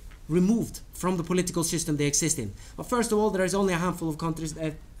completely removed from the political system they exist in. Well, first of all, there is only a handful of countries,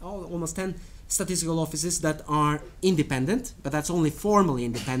 almost 10 statistical offices that are independent, but that's only formally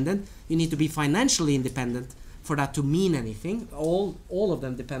independent. You need to be financially independent for that to mean anything. All of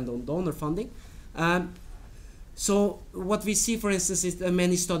them depend on donor funding. So what we see, for instance, is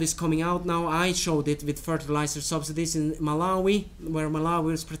many studies coming out now. I showed it with fertilizer subsidies in Malawi, where Malawi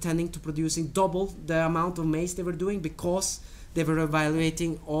was pretending to producing double the amount of maize they were doing because they were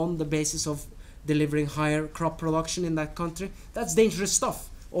evaluating on the basis of delivering higher crop production in that country. That's dangerous stuff,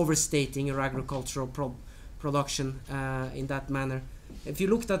 overstating your agricultural production in that manner. If you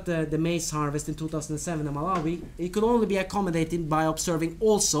looked at the maize harvest in 2007 in Malawi, it could only be accommodated by observing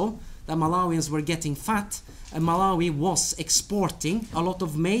also that Malawians were getting fat and Malawi was exporting a lot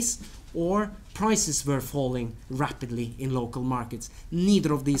of maize, or prices were falling rapidly in local markets.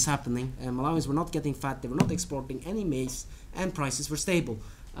 Neither of these happening. Malawians were not getting fat, they were not exporting any maize, and prices were stable.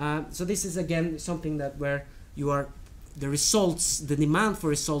 So this is again something that where you are, the results, the demand for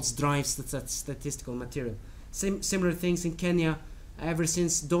results drives that statistical material. Similar things in Kenya. Ever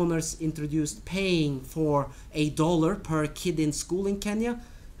since donors introduced paying for $1 per kid in school in Kenya,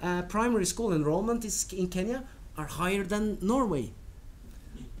 primary school enrollment in Kenya are higher than Norway.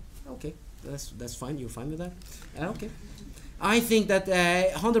 Okay, that's fine. You're fine with that? Okay. I think that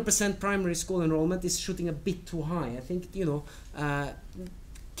 100% primary school enrollment is shooting a bit too high. I think,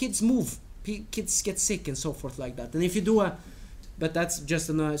 kids move, kids get sick and so forth like that. And if you do but that's just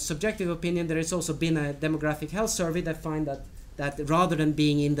a subjective opinion, there has also been a demographic health survey that find that rather than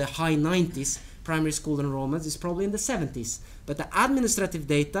being in the high 90s, primary school enrollment is probably in the 70s. But the administrative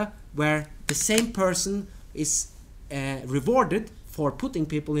data where the same person is rewarded for putting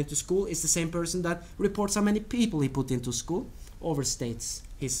people into school is the same person that reports how many people he put into school, overstates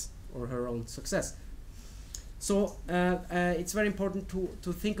his or her own success. So it's very important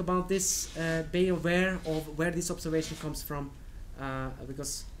to think about this, be aware of where this observation comes from,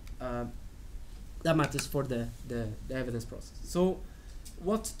 because that matters for the evidence process. So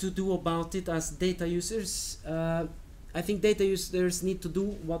what to do about it as data users? I think data users need to do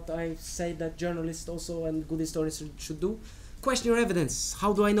what I say that journalists also and good historians should do. Question your evidence.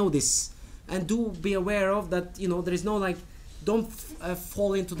 How do I know this? And do be aware of that, you know, there is no like, don't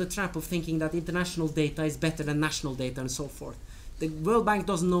fall into the trap of thinking that international data is better than national data and so forth. The World Bank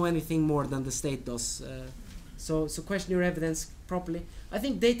doesn't know anything more than the state does. So question your evidence properly. I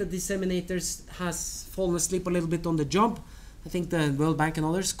think data disseminators has fallen asleep a little bit on the job. I think the World Bank and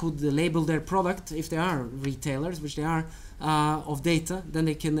others could label their product, if they are retailers, which they are, of data, then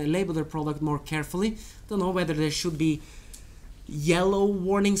they can label their product more carefully. Don't know whether there should be yellow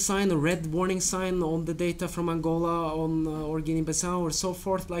warning sign or red warning sign on the data from Angola or Guinea-Bissau or so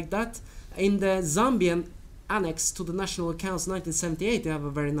forth like that. In the Zambian annex to the national accounts 1978, they have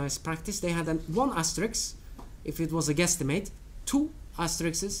a very nice practice. They had one asterisk if it was a guesstimate, two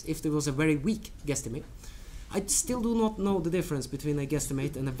asterisks if there was a very weak guesstimate. I still do not know the difference between a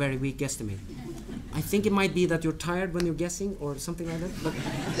guesstimate and a very weak guesstimate. I think it might be that you're tired when you're guessing or something like that. But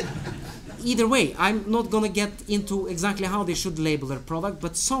either way, I'm not going to get into exactly how they should label their product,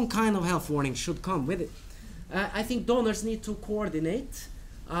 but some kind of health warning should come with it. I think donors need to coordinate.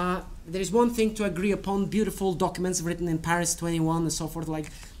 There is one thing to agree upon, beautiful documents written in Paris 21 and so forth, like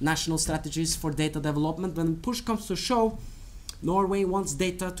national strategies for data development. When push comes to shove, Norway wants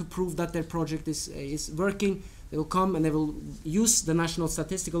data to prove that their project is working. They will come and they will use the National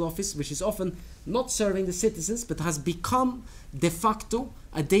Statistical Office, which is often not serving the citizens, but has become de facto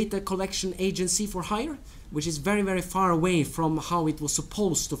a data collection agency for hire, which is very, very far away from how it was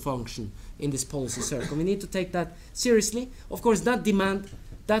supposed to function in this policy circle. We need to take that seriously. Of course, that demand,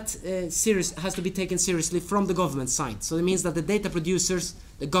 that has to be taken seriously from the government side. So it means that the data producers,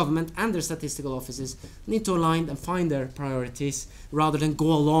 the government and their statistical offices need to align and find their priorities rather than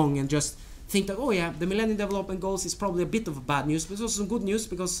go along and just think that, oh yeah, the Millennium Development Goals is probably a bit of bad news, but it's also some good news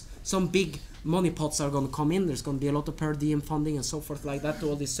because some big money pots are going to come in. There's going to be a lot of per diem funding and so forth like that to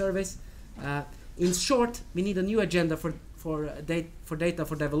all these surveys. In short, we need a new agenda for data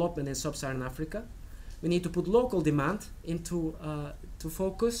for development in sub-Saharan Africa. We need to put local demand into to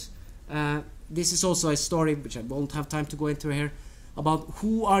focus. This is also a story which I won't have time to go into here about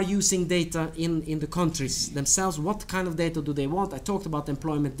who are using data in the countries themselves. What kind of data do they want? I talked about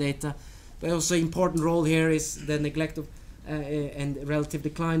employment data, but also important role here is the neglect of and relative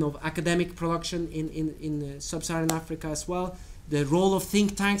decline of academic production in sub-Saharan Africa as well. The role of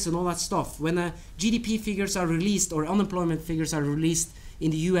think tanks and all that stuff. When GDP figures are released or unemployment figures are released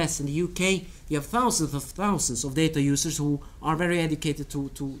in the US and the UK, you have thousands of data users who are very educated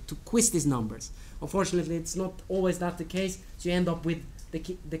to quiz these numbers. Unfortunately, it's not always that the case, so you end up with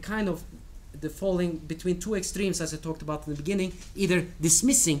the kind of the falling between two extremes, as I talked about in the beginning, either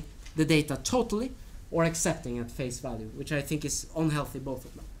dismissing the data totally or accepting at face value, which I think is unhealthy, both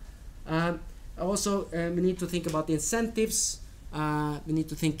of them. Also, we need to think about the incentives. We need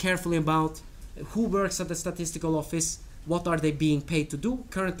to think carefully about who works at the statistical office. What are they being paid to do?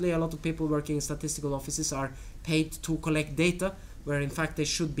 Currently, a lot of people working in statistical offices are paid to collect data, where in fact they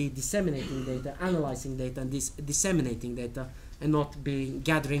should be disseminating data, analyzing data, and disseminating data, and not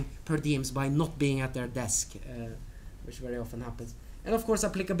gathering per diems by not being at their desk, which very often happens. And of course,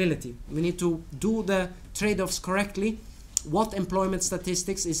 applicability. We need to do the trade-offs correctly. What employment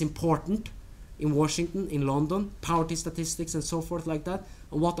statistics is important in Washington, in London, poverty statistics and so forth like that,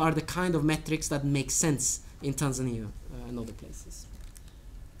 and what are the kind of metrics that make sense in Tanzania and other places.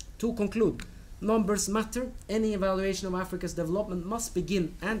 To conclude, numbers matter. Any evaluation of Africa's development must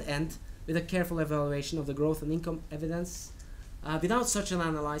begin and end with a careful evaluation of the growth and income evidence. Without such an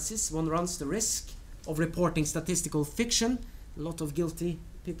analysis, one runs the risk of reporting statistical fiction. A lot of guilty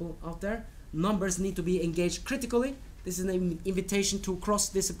people out there. Numbers need to be engaged critically. This is an invitation to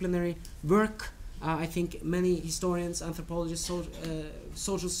cross-disciplinary work. I think many historians, anthropologists,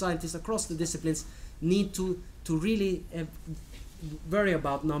 social scientists across the disciplines need to really worry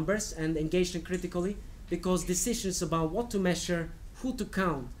about numbers and engage them critically, because decisions about what to measure, who to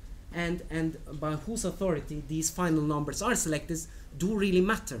count, and by whose authority these final numbers are selected do really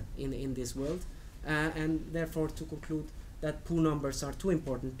matter in this world. And therefore, to conclude, that poor numbers are too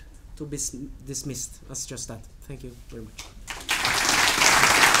important to be dismissed as just that. Thank you very much.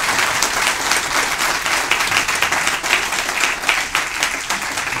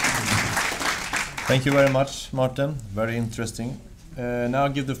 Thank you very much, Morten. Very interesting. Now I'll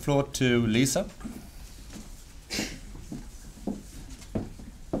give the floor to Lisa.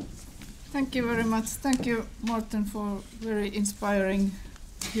 Thank you very much. Thank you, Morten, for very inspiring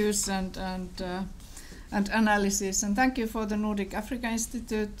views and analysis. And thank you for the Nordic Africa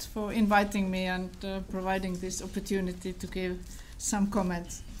Institute for inviting me and providing this opportunity to give some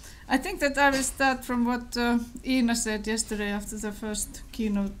comments. I think that I will start from what Ina said yesterday after the first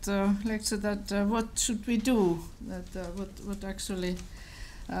keynote lecture, that what should we do, that what actually,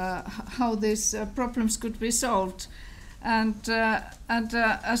 how these problems could be solved. And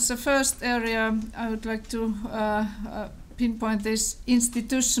as the first area, I would like to pinpoint this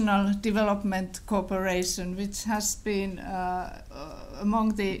institutional development cooperation, which has been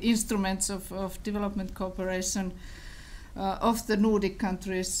among the instruments of development cooperation of the Nordic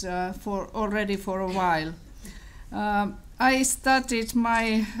countries already for a while. I started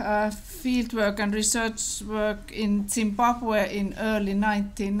my fieldwork and research work in Zimbabwe in early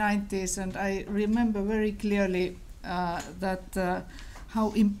 1990s, and I remember very clearly that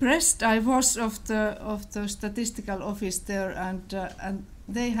how impressed I was of the statistical office there, and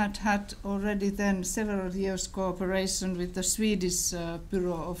they had already then several years cooperation with the Swedish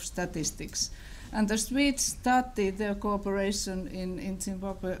Bureau of Statistics. And the Swedes started their cooperation in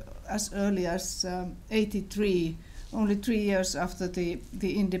Zimbabwe as early as 83, only 3 years after the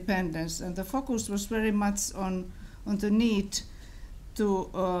independence. And the focus was very much on the need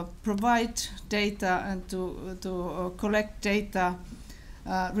to provide data and to collect data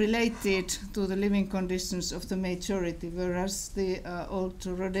related to the living conditions of the majority, whereas the old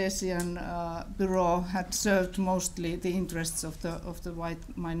Rhodesian Bureau had served mostly the interests of the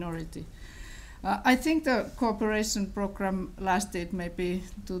white minority. I think the cooperation program lasted maybe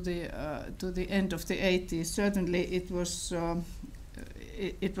to the end of the 80s. Certainly,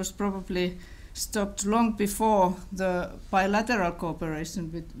 it was probably stopped long before the bilateral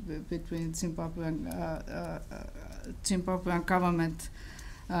cooperation between Zimbabwean government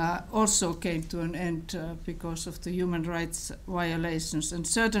also came to an end because of the human rights violations. And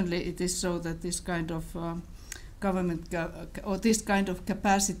certainly, it is so that this kind of or this kind of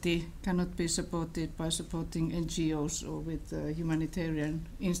capacity cannot be supported by supporting NGOs or with humanitarian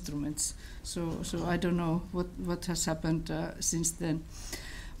instruments. So I don't know what has happened since then.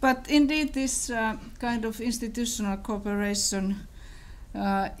 But indeed, this kind of institutional cooperation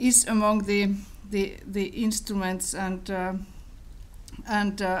is among the instruments, and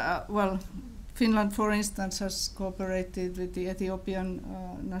well, Finland, for instance, has cooperated with the Ethiopian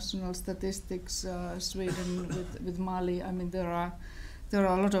national statistics, Sweden with Mali. I mean, there are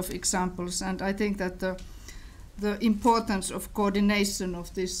a lot of examples, and I think that the importance of coordination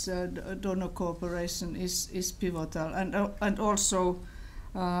of this donor cooperation is pivotal, and also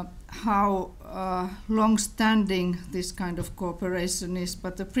how long-standing this kind of cooperation is.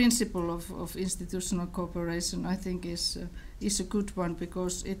 But the principle of institutional cooperation, I think, is a good one,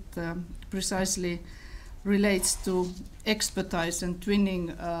 because it precisely relates to expertise and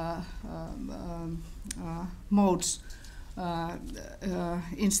twinning modes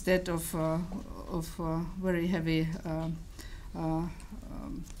instead of very heavy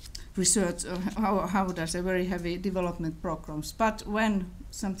research. How does a very heavy development programs? But when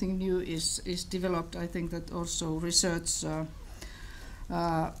something new is developed, I think that also research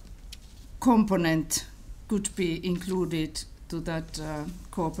component could be included to that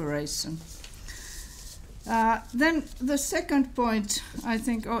cooperation. Then the second point, I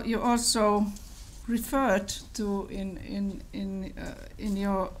think you also referred to in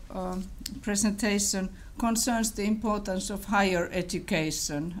your presentation, concerns the importance of higher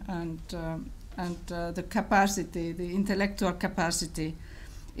education and the capacity, the intellectual capacity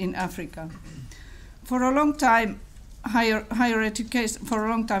in Africa. For a long time, higher education. For a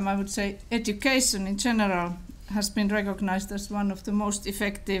long time, I would say education in general has been recognized as one of the most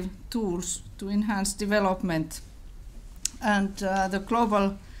effective tools to enhance development. And the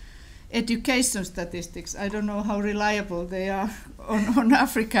global education statistics, I don't know how reliable they are on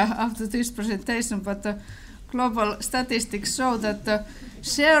Africa after this presentation, but the global statistics show that the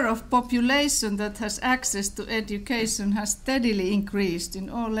share of population that has access to education has steadily increased in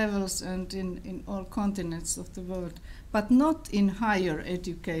all levels and in all continents of the world, but not in higher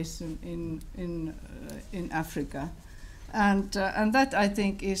education in Africa. And that, I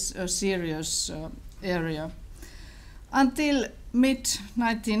think, is a serious area. Until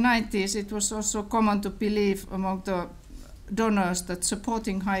mid-1990s, it was also common to believe among the donors that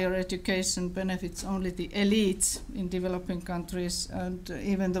supporting higher education benefits only the elites in developing countries, and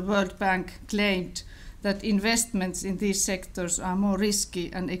even the World Bank claimed that investments in these sectors are more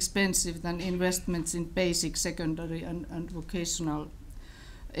risky and expensive than investments in basic, secondary and vocational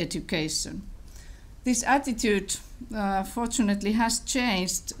education. This attitude, fortunately, has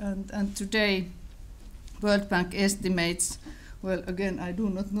changed, and today World Bank estimates, well, again, I do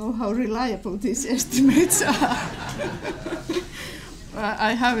not know how reliable these estimates are,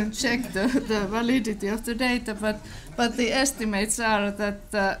 I haven't checked the validity of the data, but the estimates are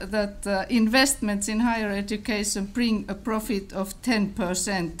that investments in higher education bring a profit of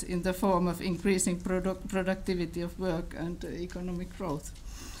 10% in the form of increasing productivity of work and economic growth.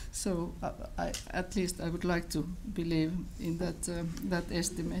 So at least I would like to believe in that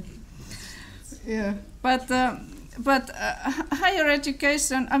estimate. Yeah, but higher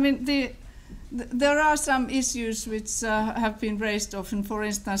education. I mean, there are some issues which have been raised often. For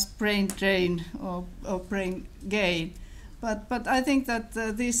instance, brain drain or brain gain. But I think that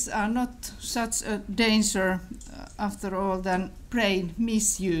these are not such a danger after all than brain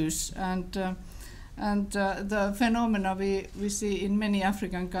misuse and the phenomena we see in many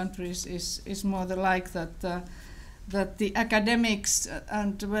African countries is more the like that the academics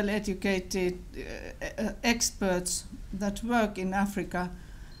and well-educated experts that work in Africa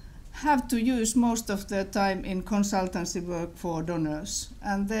have to use most of their time in consultancy work for donors,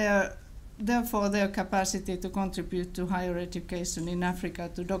 and therefore their capacity to contribute to higher education in Africa,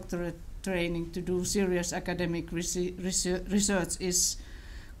 to doctorate training, to do serious academic research is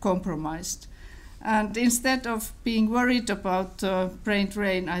compromised. And instead of being worried about brain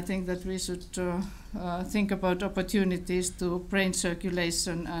drain, I think that we should think about opportunities to brain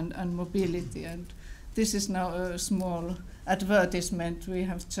circulation and mobility. And this is now a small advertisement. We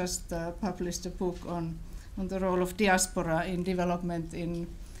have just published a book on the role of diaspora in development in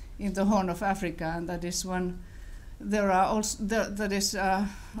the Horn of Africa, and that is one. There are also that is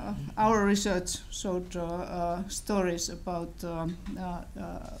our research showed stories about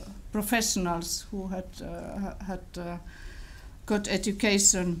professionals who had got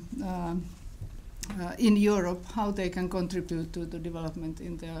education in Europe, how they can contribute to the development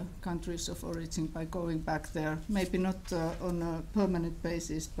in their countries of origin by going back there, maybe not on a permanent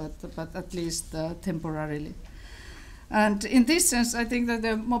basis, but at least temporarily. And in this sense, I think that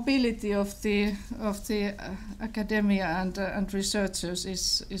the mobility of the academia and researchers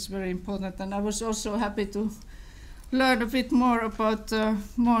is very important. And I was also happy to learn a bit more about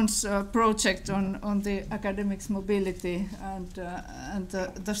Mon's project on the academics' mobility and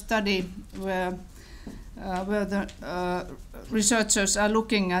the study where the researchers are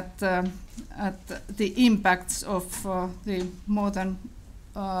looking at the impacts of the more than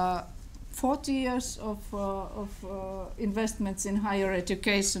 40 years of investments in higher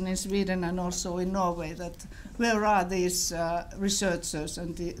education in Sweden and also in Norway. That where are these researchers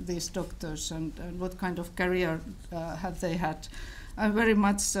and these doctors and what kind of career have they had? I'm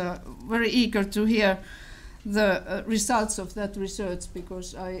very eager to hear the results of that research,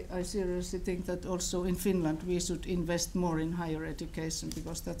 because I seriously think that also in Finland we should invest more in higher education,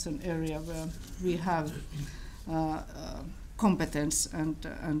 because that's an area where we have competence and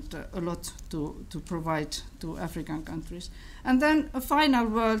a lot to provide to African countries. And then a final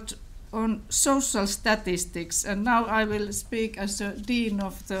word on social statistics. And now I will speak as a dean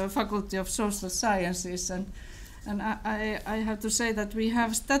of the Faculty of Social Sciences. And I have to say that we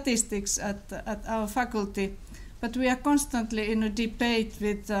have statistics at our faculty, but we are constantly in a debate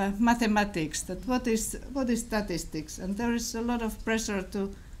with mathematics. That what is statistics? And there is a lot of pressure to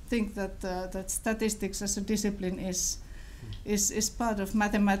think that statistics as a discipline is part of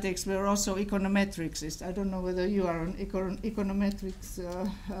mathematics, where also econometrics is. I don't know whether you are an econometrics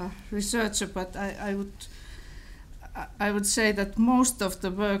researcher, but I would say that most of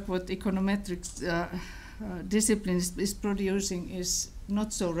the work what econometrics disciplines is producing is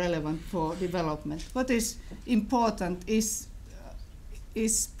not so relevant for development. What is important is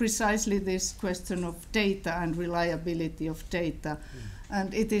precisely this question of data and reliability of data.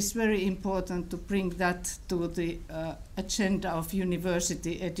 And it is very important to bring that to the agenda of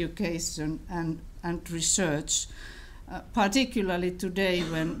university education and research, particularly today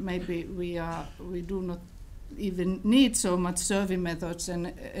when maybe we do not even need so much survey methods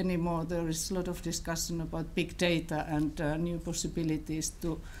anymore. There is a lot of discussion about big data and new possibilities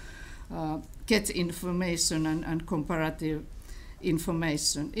to get information and comparative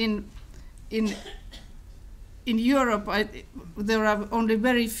information. In Europe, there are only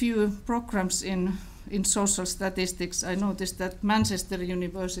very few programs in social statistics. I noticed that Manchester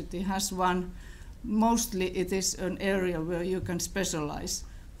University has one. Mostly it is an area where you can specialize.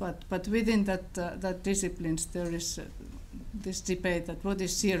 But within that disciplines, there is this debate that what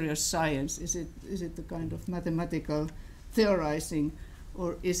is serious science? Is it the kind of mathematical theorizing,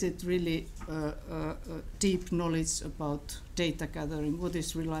 or is it really deep knowledge about data gathering? What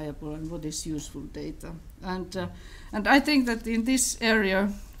is reliable and what is useful data? And I think that in this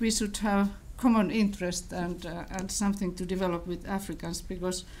area we should have common interest and something to develop with Africans,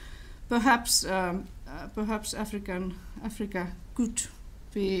 because perhaps Africa could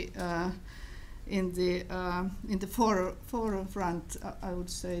be in the forefront, I would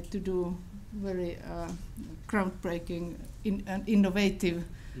say, to do very groundbreaking and innovative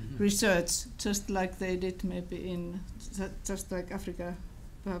research, just like they did maybe just like Africa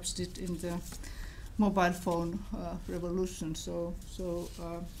perhaps did in the mobile phone revolution. So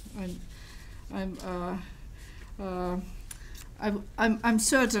I'm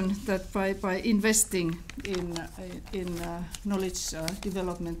certain that by investing in knowledge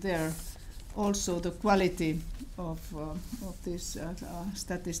development there, also the quality of these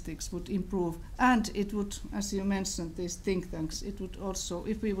statistics would improve, and it would, as you mentioned, these think tanks, it would also,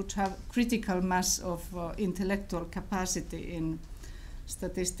 if we would have critical mass of intellectual capacity in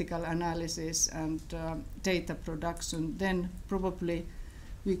statistical analysis and data production, then probably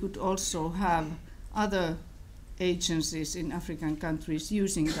we could also have other agencies in African countries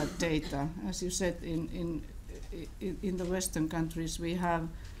using that data. As you said, in the Western countries we have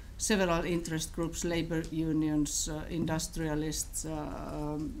several interest groups, labor unions, industrialists,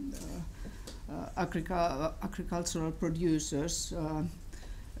 agricultural producers,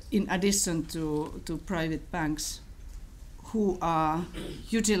 in addition to private banks, who are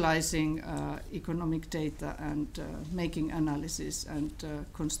utilizing economic data and making analysis and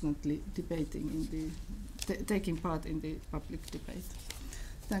constantly debating in the taking part in the public debate.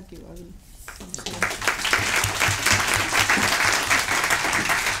 Thank you. I will finish here.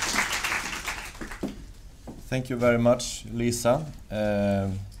 Thank you very much, Lisa.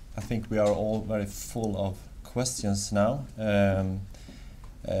 I think we are all very full of questions now.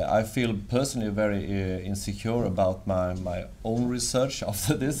 I feel personally very insecure about my own research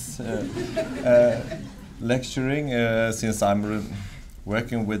after this lecturing, since I'm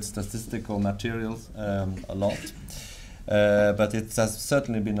working with statistical materials a lot. But it has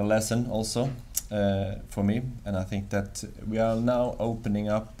certainly been a lesson also for me, and I think that we are now opening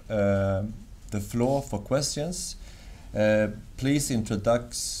up the floor for questions. Please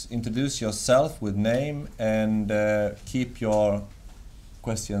introduce yourself with name and keep your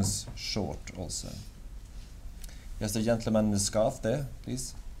questions short also. Yes, the gentleman in the scarf there,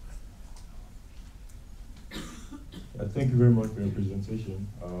 please. Thank you very much for your presentation.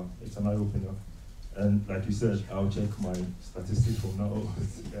 It's an eye-opener. And like you said, I'll check my statistics from now on.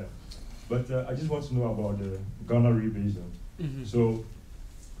 Yeah. But I just want to know about the Ghana rebasing. So,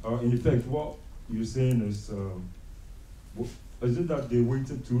 in effect, what you're saying is it that they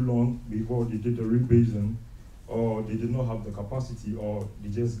waited too long before they did the rebasing, or they did not have the capacity, or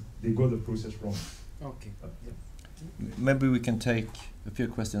they got the process wrong? Okay. Maybe we can take a few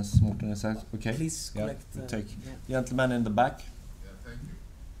questions, Morten, is that okay? Please yeah, collect. We'll take gentleman in the back. Yeah, thank you.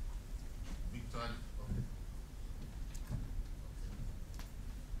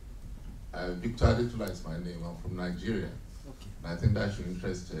 Victor Adetula is my name. I'm from Nigeria. Okay. And I think that should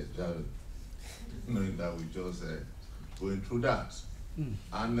interest Jerven, knowing that we just going through that.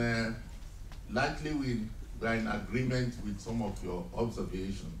 And likely we are in agreement with some of your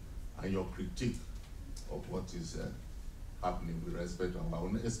observation and your critique of what is happening with respect to our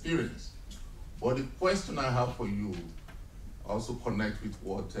own experience. But the question I have for you also connect with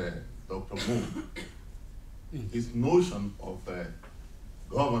what Dr. Moore, his notion of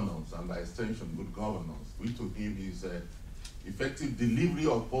governance and by extension good governance, which to him is effective delivery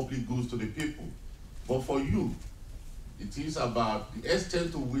of public goods to the people. But for you, it is about the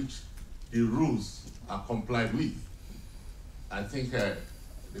extent to which the rules are complied with. I think the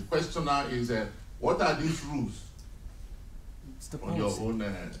question now is, what are these rules on your own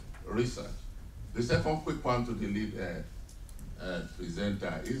research? The second quick one to the lead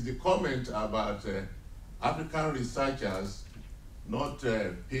presenter is the comment about African researchers not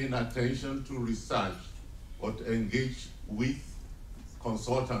paying attention to research, but engage with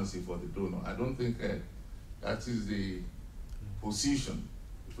consultancy for the donor. I don't think that is the position.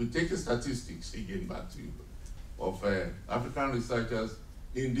 If we take the statistics, again back to you, of African researchers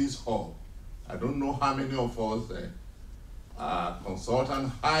in this hall, I don't know how many of us are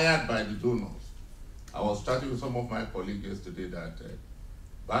consultants hired by the donors. I was chatting with some of my colleagues yesterday that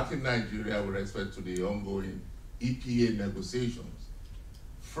back in Nigeria, with respect to the ongoing EPA negotiations,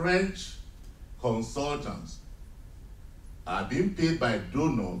 French consultants are being paid by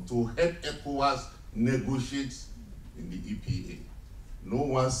donor to help ECOWAS negotiate in the EPA. No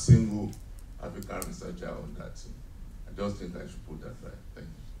one single African researcher on that team. I just think I should put that right. Thank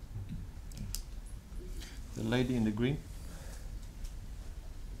you. The lady in the green.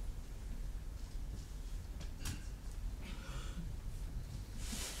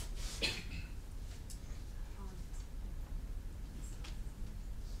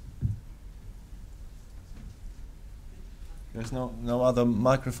 There's no other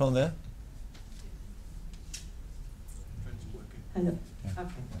microphone there? Hello.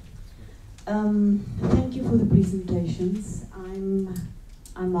 Okay. Thank you for the presentations. I'm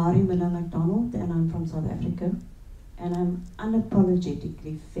Mari Miller MacDonald, and I'm from South Africa, and I'm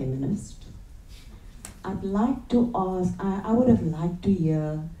unapologetically feminist. I'd like to ask, I would have liked to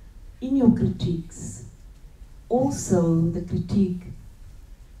hear in your critiques also the critique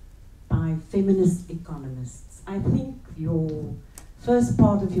by feminist economists. I think your first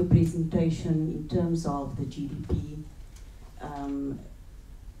part of your presentation in terms of the GDP,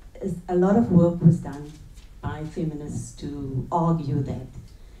 a lot of work was done by feminists to argue that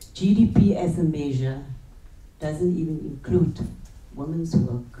GDP as a measure doesn't even include women's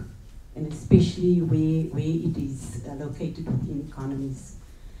work, and especially where it is located within economies.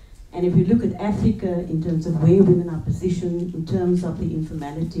 And if we look at Africa in terms of where women are positioned, in terms of the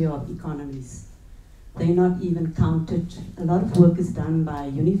informality of economies, they're not even counted. A lot of work is done by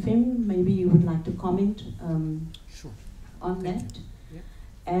UNIFEM. Maybe you would like to comment Sure. on that. Yeah.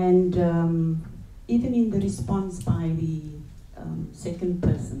 And even in the response by the second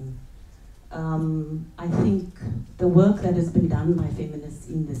person, I think the work that has been done by feminists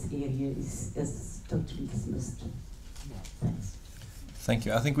in this area is totally dismissed. Thanks. Thank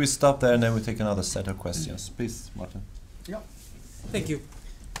you. I think we stop there and then we take another set of questions. Please, Morten. Yeah. Thank you.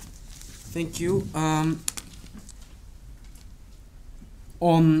 Thank you.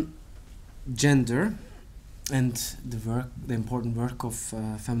 On gender and the important work of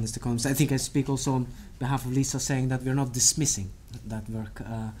feminist economists, I think I speak also on behalf of Lisa, saying that we're not dismissing that work,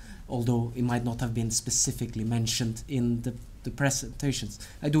 although it might not have been specifically mentioned in the presentations.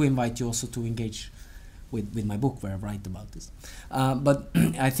 I do invite you also to engage with my book where I write about this. But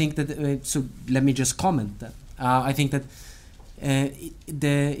I think that, so let me just comment that. I think that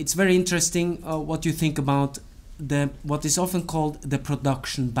it's very interesting what you think about what is often called the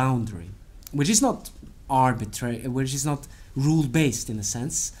production boundary, which is not arbitrary, which is not rule-based in a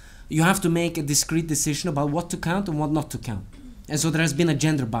sense. You have to make a discrete decision about what to count and what not to count. And so there has been a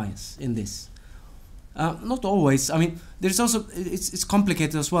gender bias in this. Not always. I mean, there's also, it's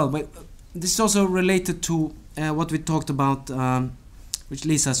complicated as well, but this is also related to what we talked about, which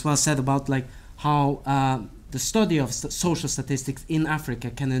Lisa as well said about like how the study of social statistics in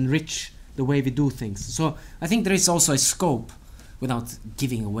Africa can enrich the way we do things. So I think there is also a scope, without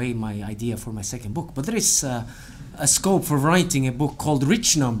giving away my idea for my second book, but there is a scope for writing a book called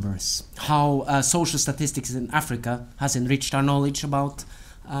Rich Numbers, how social statistics in Africa has enriched our knowledge about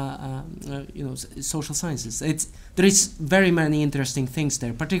social sciences. There is very many interesting things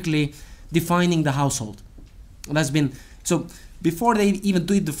there, particularly defining the household. That's been, so before they even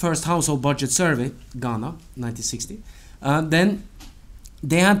did the first household budget survey, Ghana, 1960, then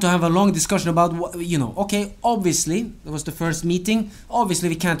they had to have a long discussion about, okay, obviously, there was the first meeting, obviously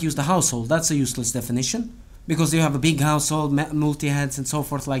we can't use the household, that's a useless definition, because you have a big household, multi-heads and so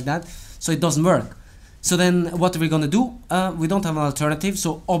forth like that, so it doesn't work. So then what are we going to do? We don't have an alternative,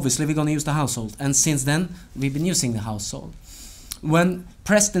 so obviously we're going to use the household, and since then we've been using the household. When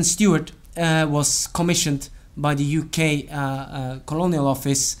Preston Stewart was commissioned by the UK Colonial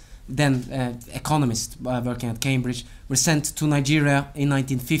Office, then economists working at Cambridge, were sent to Nigeria in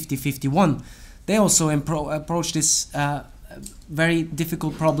 1950-51. They also approached this very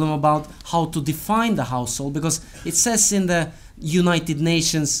difficult problem about how to define the household, because it says in the United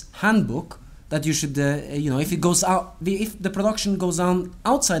Nations handbook that you should, if it goes out, if the production goes on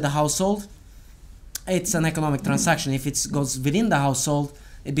outside the household, it's an economic transaction. If it goes within the household,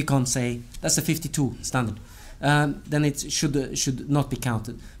 it becomes that's a 52 standard. Then it should not be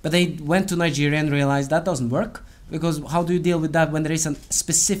counted. But they went to Nigeria and realized that doesn't work, because how do you deal with that when there is a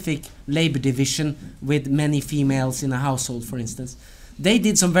specific labor division with many females in a household, for instance? They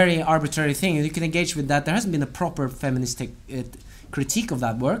did some very arbitrary thing, and you can engage with that. There hasn't been a proper feminist critique of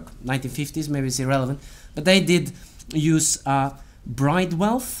that work. 1950s, maybe it's irrelevant, but they did use bride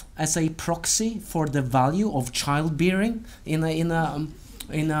wealth as a proxy for the value of childbearing in a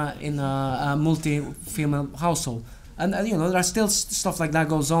multi-female household. And there are still stuff like that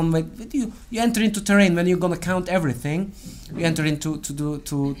goes on. But you enter into terrain when you're going to count everything. You enter into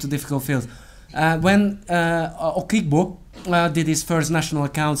to difficult fields. When Okigbo did his first national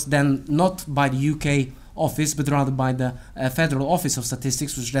accounts, then not by the UK office, but rather by the Federal Office of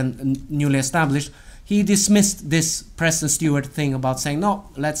Statistics, which then newly established, he dismissed this Preston Stewart thing about saying, no,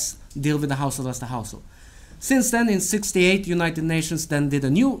 let's deal with the household as the household. Since then, in '68, United Nations then did a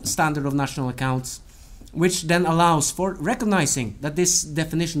new standard of national accounts, which then allows for recognizing that this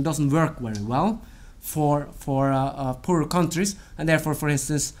definition doesn't work very well for poorer countries, and therefore, for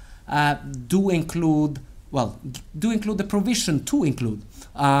instance, do include well, do include the provision to include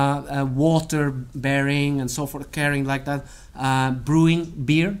water bearing and so forth, carrying like that, brewing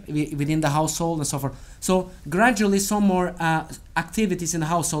beer within the household and so forth. So gradually some more activities in the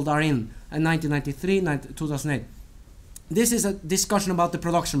household are in 1993, 2008. This is a discussion about the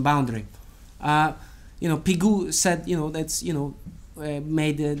production boundary. Pigou said, that's,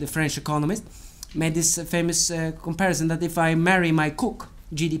 made the French economist, made this famous comparison that if I marry my cook,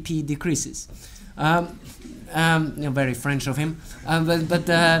 GDP decreases. Very French of him, but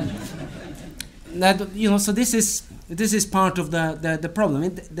that, so this is part of the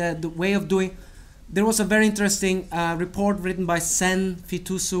problem. The way of doing. There was a very interesting report written by Sen,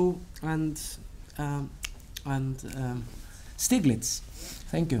 Fitousou, and Stiglitz.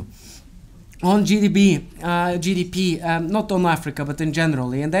 Thank you. On GDP, not on Africa, but in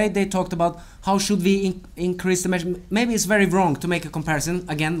generally, and they talked about how should we increase the measurement. Maybe it's very wrong to make a comparison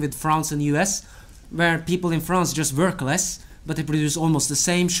again with France and US, where people in France just work less, but they produce almost the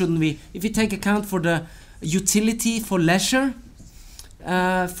same. Shouldn't we, if you take account for the utility for leisure,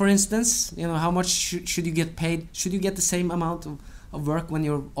 for instance, how much should you get paid? Should you get the same amount of work when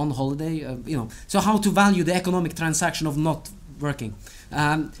you're on holiday? So how to value the economic transaction of not working?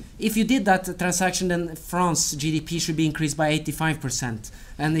 If you did that transaction, then France GDP should be increased by 85%,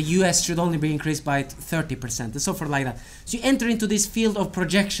 and the US should only be increased by 30%, and so forth like that. So you enter into this field of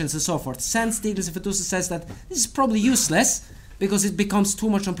projections and so forth. Sand Stiglitz and Fitousou says that this is probably useless because it becomes too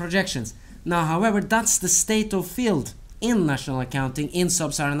much on projections. Now, however, that's the state of field in national accounting in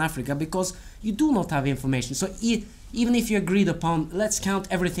sub-Saharan Africa, because you do not have information. So even if you agreed upon, let's count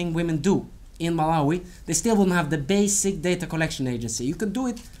everything women do in Malawi, they still wouldn't have the basic data collection agency. You can do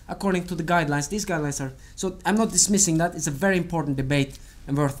it according to the guidelines. These guidelines are, so I'm not dismissing that. It's a very important debate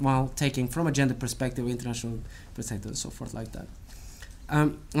and worthwhile taking from a gender perspective, international perspective, and so forth like that.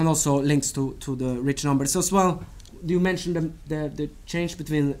 And also links to the rich numbers. So as well, you mentioned the change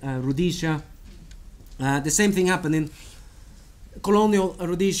between Rhodesia. The same thing happened in colonial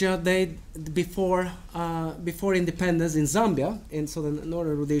Rhodesia. They before independence in Zambia, in southern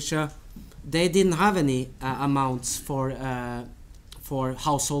northern Rhodesia, they didn't have any amounts for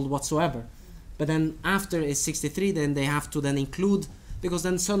household whatsoever. But then after 63, then they have to then include, because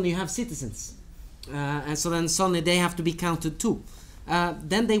then suddenly you have citizens, and so then suddenly they have to be counted too.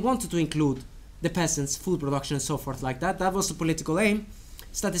 Then they wanted to include the peasants, food production, and so forth like that. That was the political aim.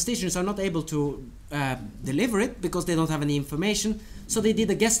 Statisticians are not able to deliver it because they don't have any information. So they did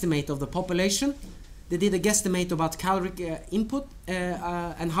a guesstimate of the population. They did a guesstimate about caloric input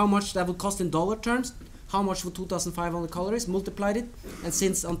and how much that would cost in dollar terms. How much would 2,500 calories, multiplied it, and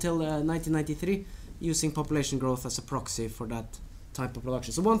since until 1993, using population growth as a proxy for that type of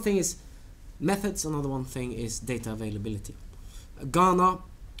production. So one thing is methods, another one thing is data availability. Ghana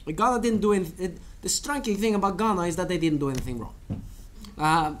didn't do anything. The striking thing about Ghana is that they didn't do anything wrong.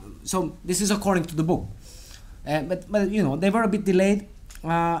 So this is according to the book. But they were a bit delayed.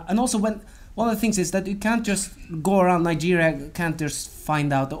 And also one of the things is that you can't just go around Nigeria, can't just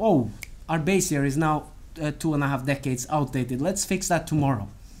find out, oh, our base here is now 2.5 decades outdated. Let's fix that tomorrow.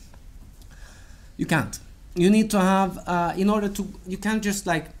 You can't. You need to have, you can't just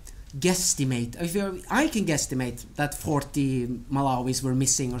like guesstimate. I can guesstimate that 40 Malawis were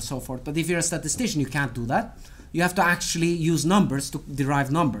missing or so forth, but if you're a statistician, you can't do that. You have to actually use numbers to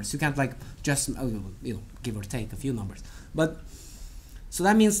derive numbers. You can't like just give or take a few numbers. But so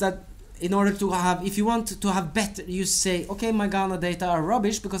that means that in order to have, if you want to have better, you say, okay, my Ghana data are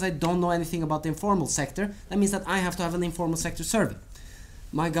rubbish because I don't know anything about the informal sector. That means that I have to have an informal sector survey.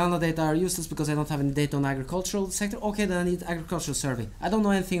 My Ghana data are useless because I don't have any data on agricultural sector. Okay, then I need agricultural survey. I don't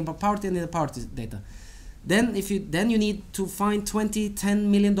know anything about poverty, I need the poverty data. Then you need to find $10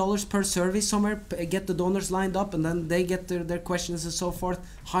 million per survey somewhere, get the donors lined up, and then they get their questions and so forth,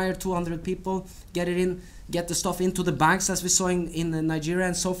 hire 200 people, get it in, get the stuff into the bags as we saw in Nigeria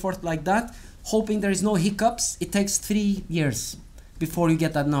and so forth like that, hoping there is no hiccups. It takes 3 years before you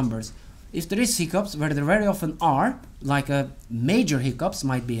get that numbers. If there is hiccups, where there very often are, like a major hiccups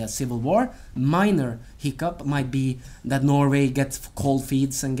might be a civil war, minor hiccup might be that Norway gets cold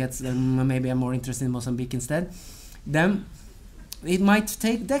feeds and gets maybe I'm more interested in Mozambique instead, then it might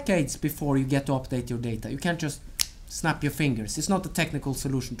take decades before you get to update your data. You can't just snap your fingers. It's not a technical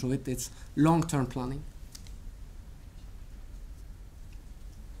solution to it, it's long-term planning.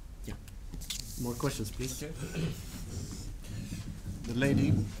 Yeah. More questions, please. Okay. The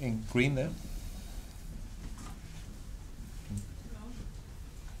lady in green there.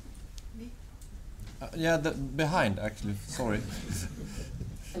 Yeah, behind actually. Sorry.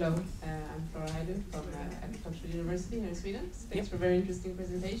 Hello, I'm Flora Heidu from Agricultural University here in Sweden. Thanks for a very interesting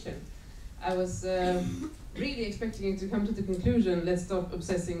presentation. I was really expecting you to come to the conclusion, let's stop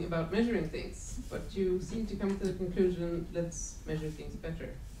obsessing about measuring things. But you seem to come to the conclusion, let's measure things better.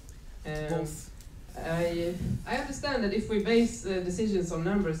 Both. I understand that if we base decisions on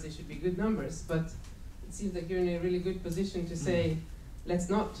numbers, they should be good numbers, but it seems like you're in a really good position to say, let's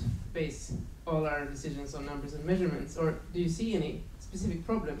not base all our decisions on numbers and measurements. Or do you see any specific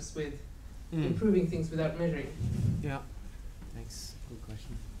problems with improving things without measuring? Yeah, thanks. Good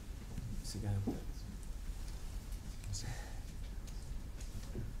question.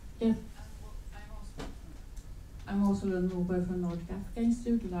 Yeah. I'm also Lund Moberg from Nordic Africa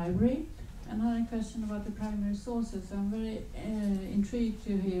Institute Library, and I had a question about the primary sources. I'm very intrigued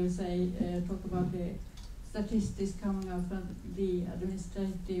to hear you say talk about the statistics coming out from the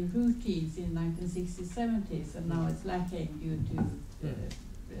administrative routines in 1960s, 70s, and now it's lacking due to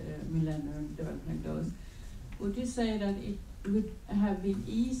Millennium Development Goals. Would you say that it would have been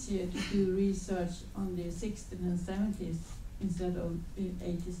easier to do research on the 60s and 70s instead of the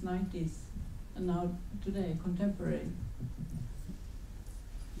 80s, 90s, and now today, contemporary?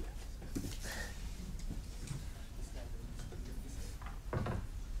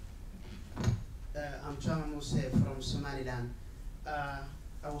 I'm John Mose from Somaliland.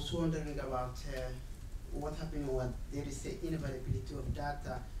 I was wondering about what happened when there is the inavailability of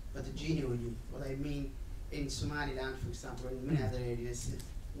data, but genuinely, what I mean in Somaliland, for example, in many other areas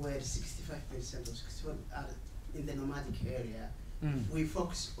where 65% of 61 are in the nomadic area, we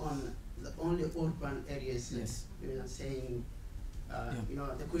focus on the only urban areas. Yes. You know, saying, you know,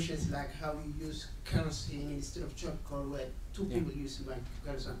 the question is like how you use kerosene instead of charcoal, where two people use like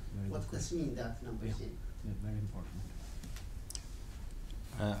kerosene. What does mean that number? Yeah, very important.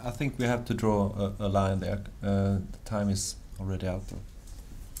 I think we have to draw a line there. The time is already out.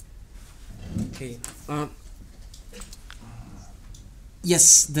 Okay.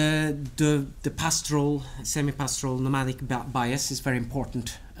 Yes, the pastoral, semi-pastoral, nomadic bias is very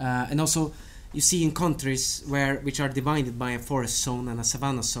important, and also you see in countries which are divided by a forest zone and a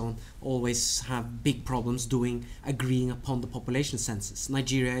savanna zone, always have big problems agreeing upon the population census.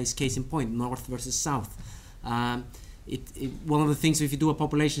 Nigeria is case in point, north versus south. One of the things, if you do a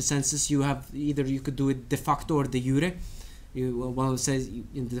population census, you have either you could do it de facto or de jure. One says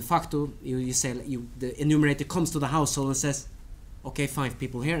in de facto, you say the enumerator comes to the household and says, okay, 5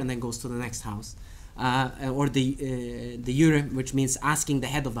 people here, and then goes to the next house. Or the jure, which means asking the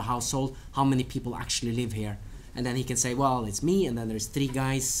head of the household how many people actually live here, and then he can say, well, it's me, and then there's 3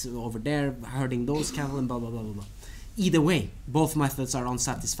 guys over there herding those cattle, and blah blah blah blah blah. Either way, both methods are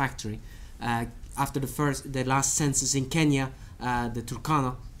unsatisfactory. After the last census in Kenya, the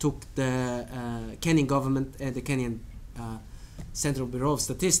Turkana took the Kenyan government, the Kenyan Central Bureau of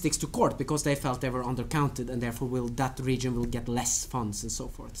Statistics to court because they felt they were undercounted, and therefore that region will get less funds and so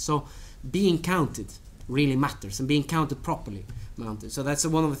forth. So being counted really matters, and being counted properly matters. So that's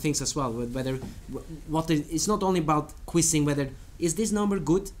one of the things as well. Whether it's not only about quizzing whether is this number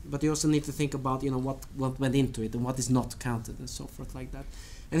good, but you also need to think about what went into it and what is not counted and so forth like that.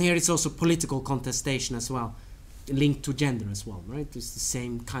 And here it's also political contestation as well, linked to gender as well, right? It's the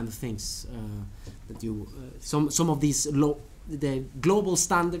same kind of things that you some of these the global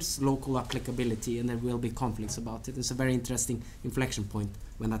standards, local applicability, and there will be conflicts about it. It's a very interesting inflection point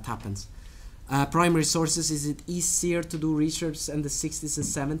when that happens. Primary sources, is it easier to do research in the 60s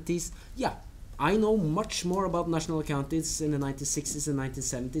and 70s? Yeah, I know much more about national accountants in the 1960s and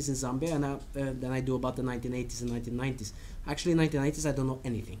 1970s in Zambia than I do about the 1980s and 1990s. Actually, in the 1990s, I don't know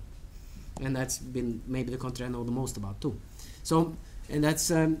anything. And that's been maybe the country I know the most about too. So, and that's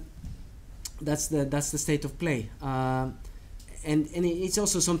the state of play. And it's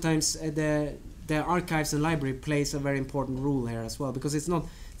also sometimes the archives and library plays a very important role here as well, because this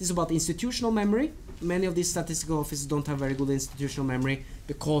is about institutional memory. Many of these statistical offices don't have very good institutional memory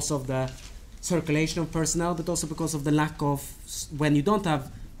because of the circulation of personnel, but also because of the lack of, when you don't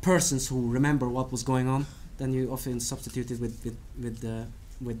have persons who remember what was going on, then you often substitute it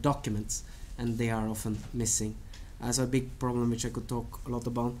with documents, and they are often missing. That's a big problem which I could talk a lot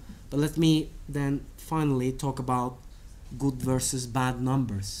about. But let me then finally talk about good versus bad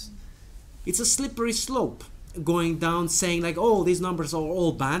numbers. It's a slippery slope going down, saying like, oh, these numbers are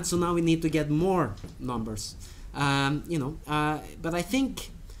all bad, so now we need to get more numbers. But I think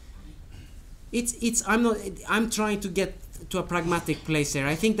I'm trying to get to a pragmatic place here.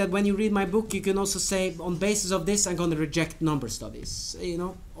 I think that when you read my book, you can also say, on basis of this, I'm going to reject number studies,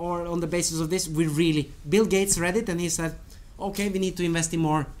 or on the basis of this, Bill Gates read it and he said, okay, we need to invest in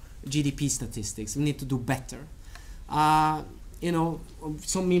more GDP statistics. We need to do better. Some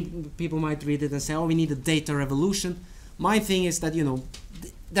people might read it and say, oh, we need a data revolution. My thing is that,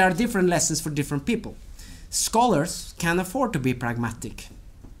 there are different lessons for different people. Scholars can afford to be pragmatic.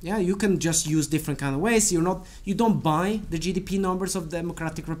 Yeah, you can just use different kind of ways. You don't buy the GDP numbers of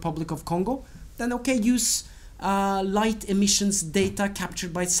Democratic Republic of Congo. Then okay, use light emissions data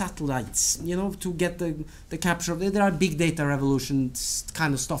captured by satellites, to get the capture of it. There are big data revolutions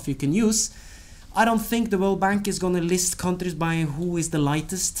kind of stuff you can use. I don't think the World Bank is going to list countries by who is the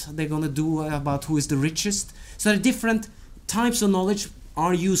lightest. They're going to do about who is the richest. So there are different types of knowledge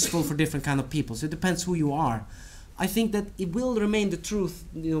are useful for different kind of people. So it depends who you are. I think that it will remain the truth,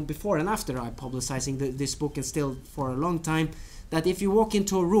 before and after I publicizing this book, and still for a long time, that if you walk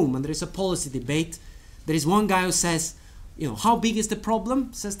into a room and there is a policy debate, there is one guy who says, how big is the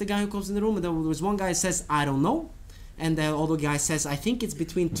problem? Says the guy who comes in the room, and there is one guy who says, I don't know. And the other guy says, I think it's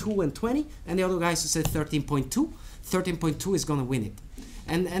between 2 and 20. And the other guy who says 13.2. 13.2 is going to win it.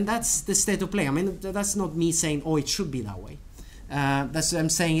 And that's the state of play. I mean, that's not me saying, it should be that way. I'm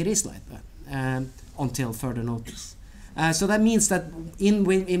saying it is like that until further notice. So that means that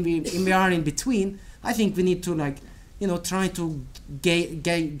we are in between. I think we need to try to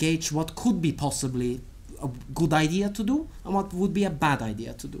gauge what could be possibly a good idea to do and what would be a bad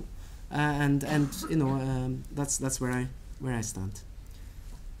idea to do. That's where I stand.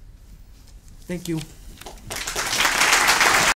 Thank you.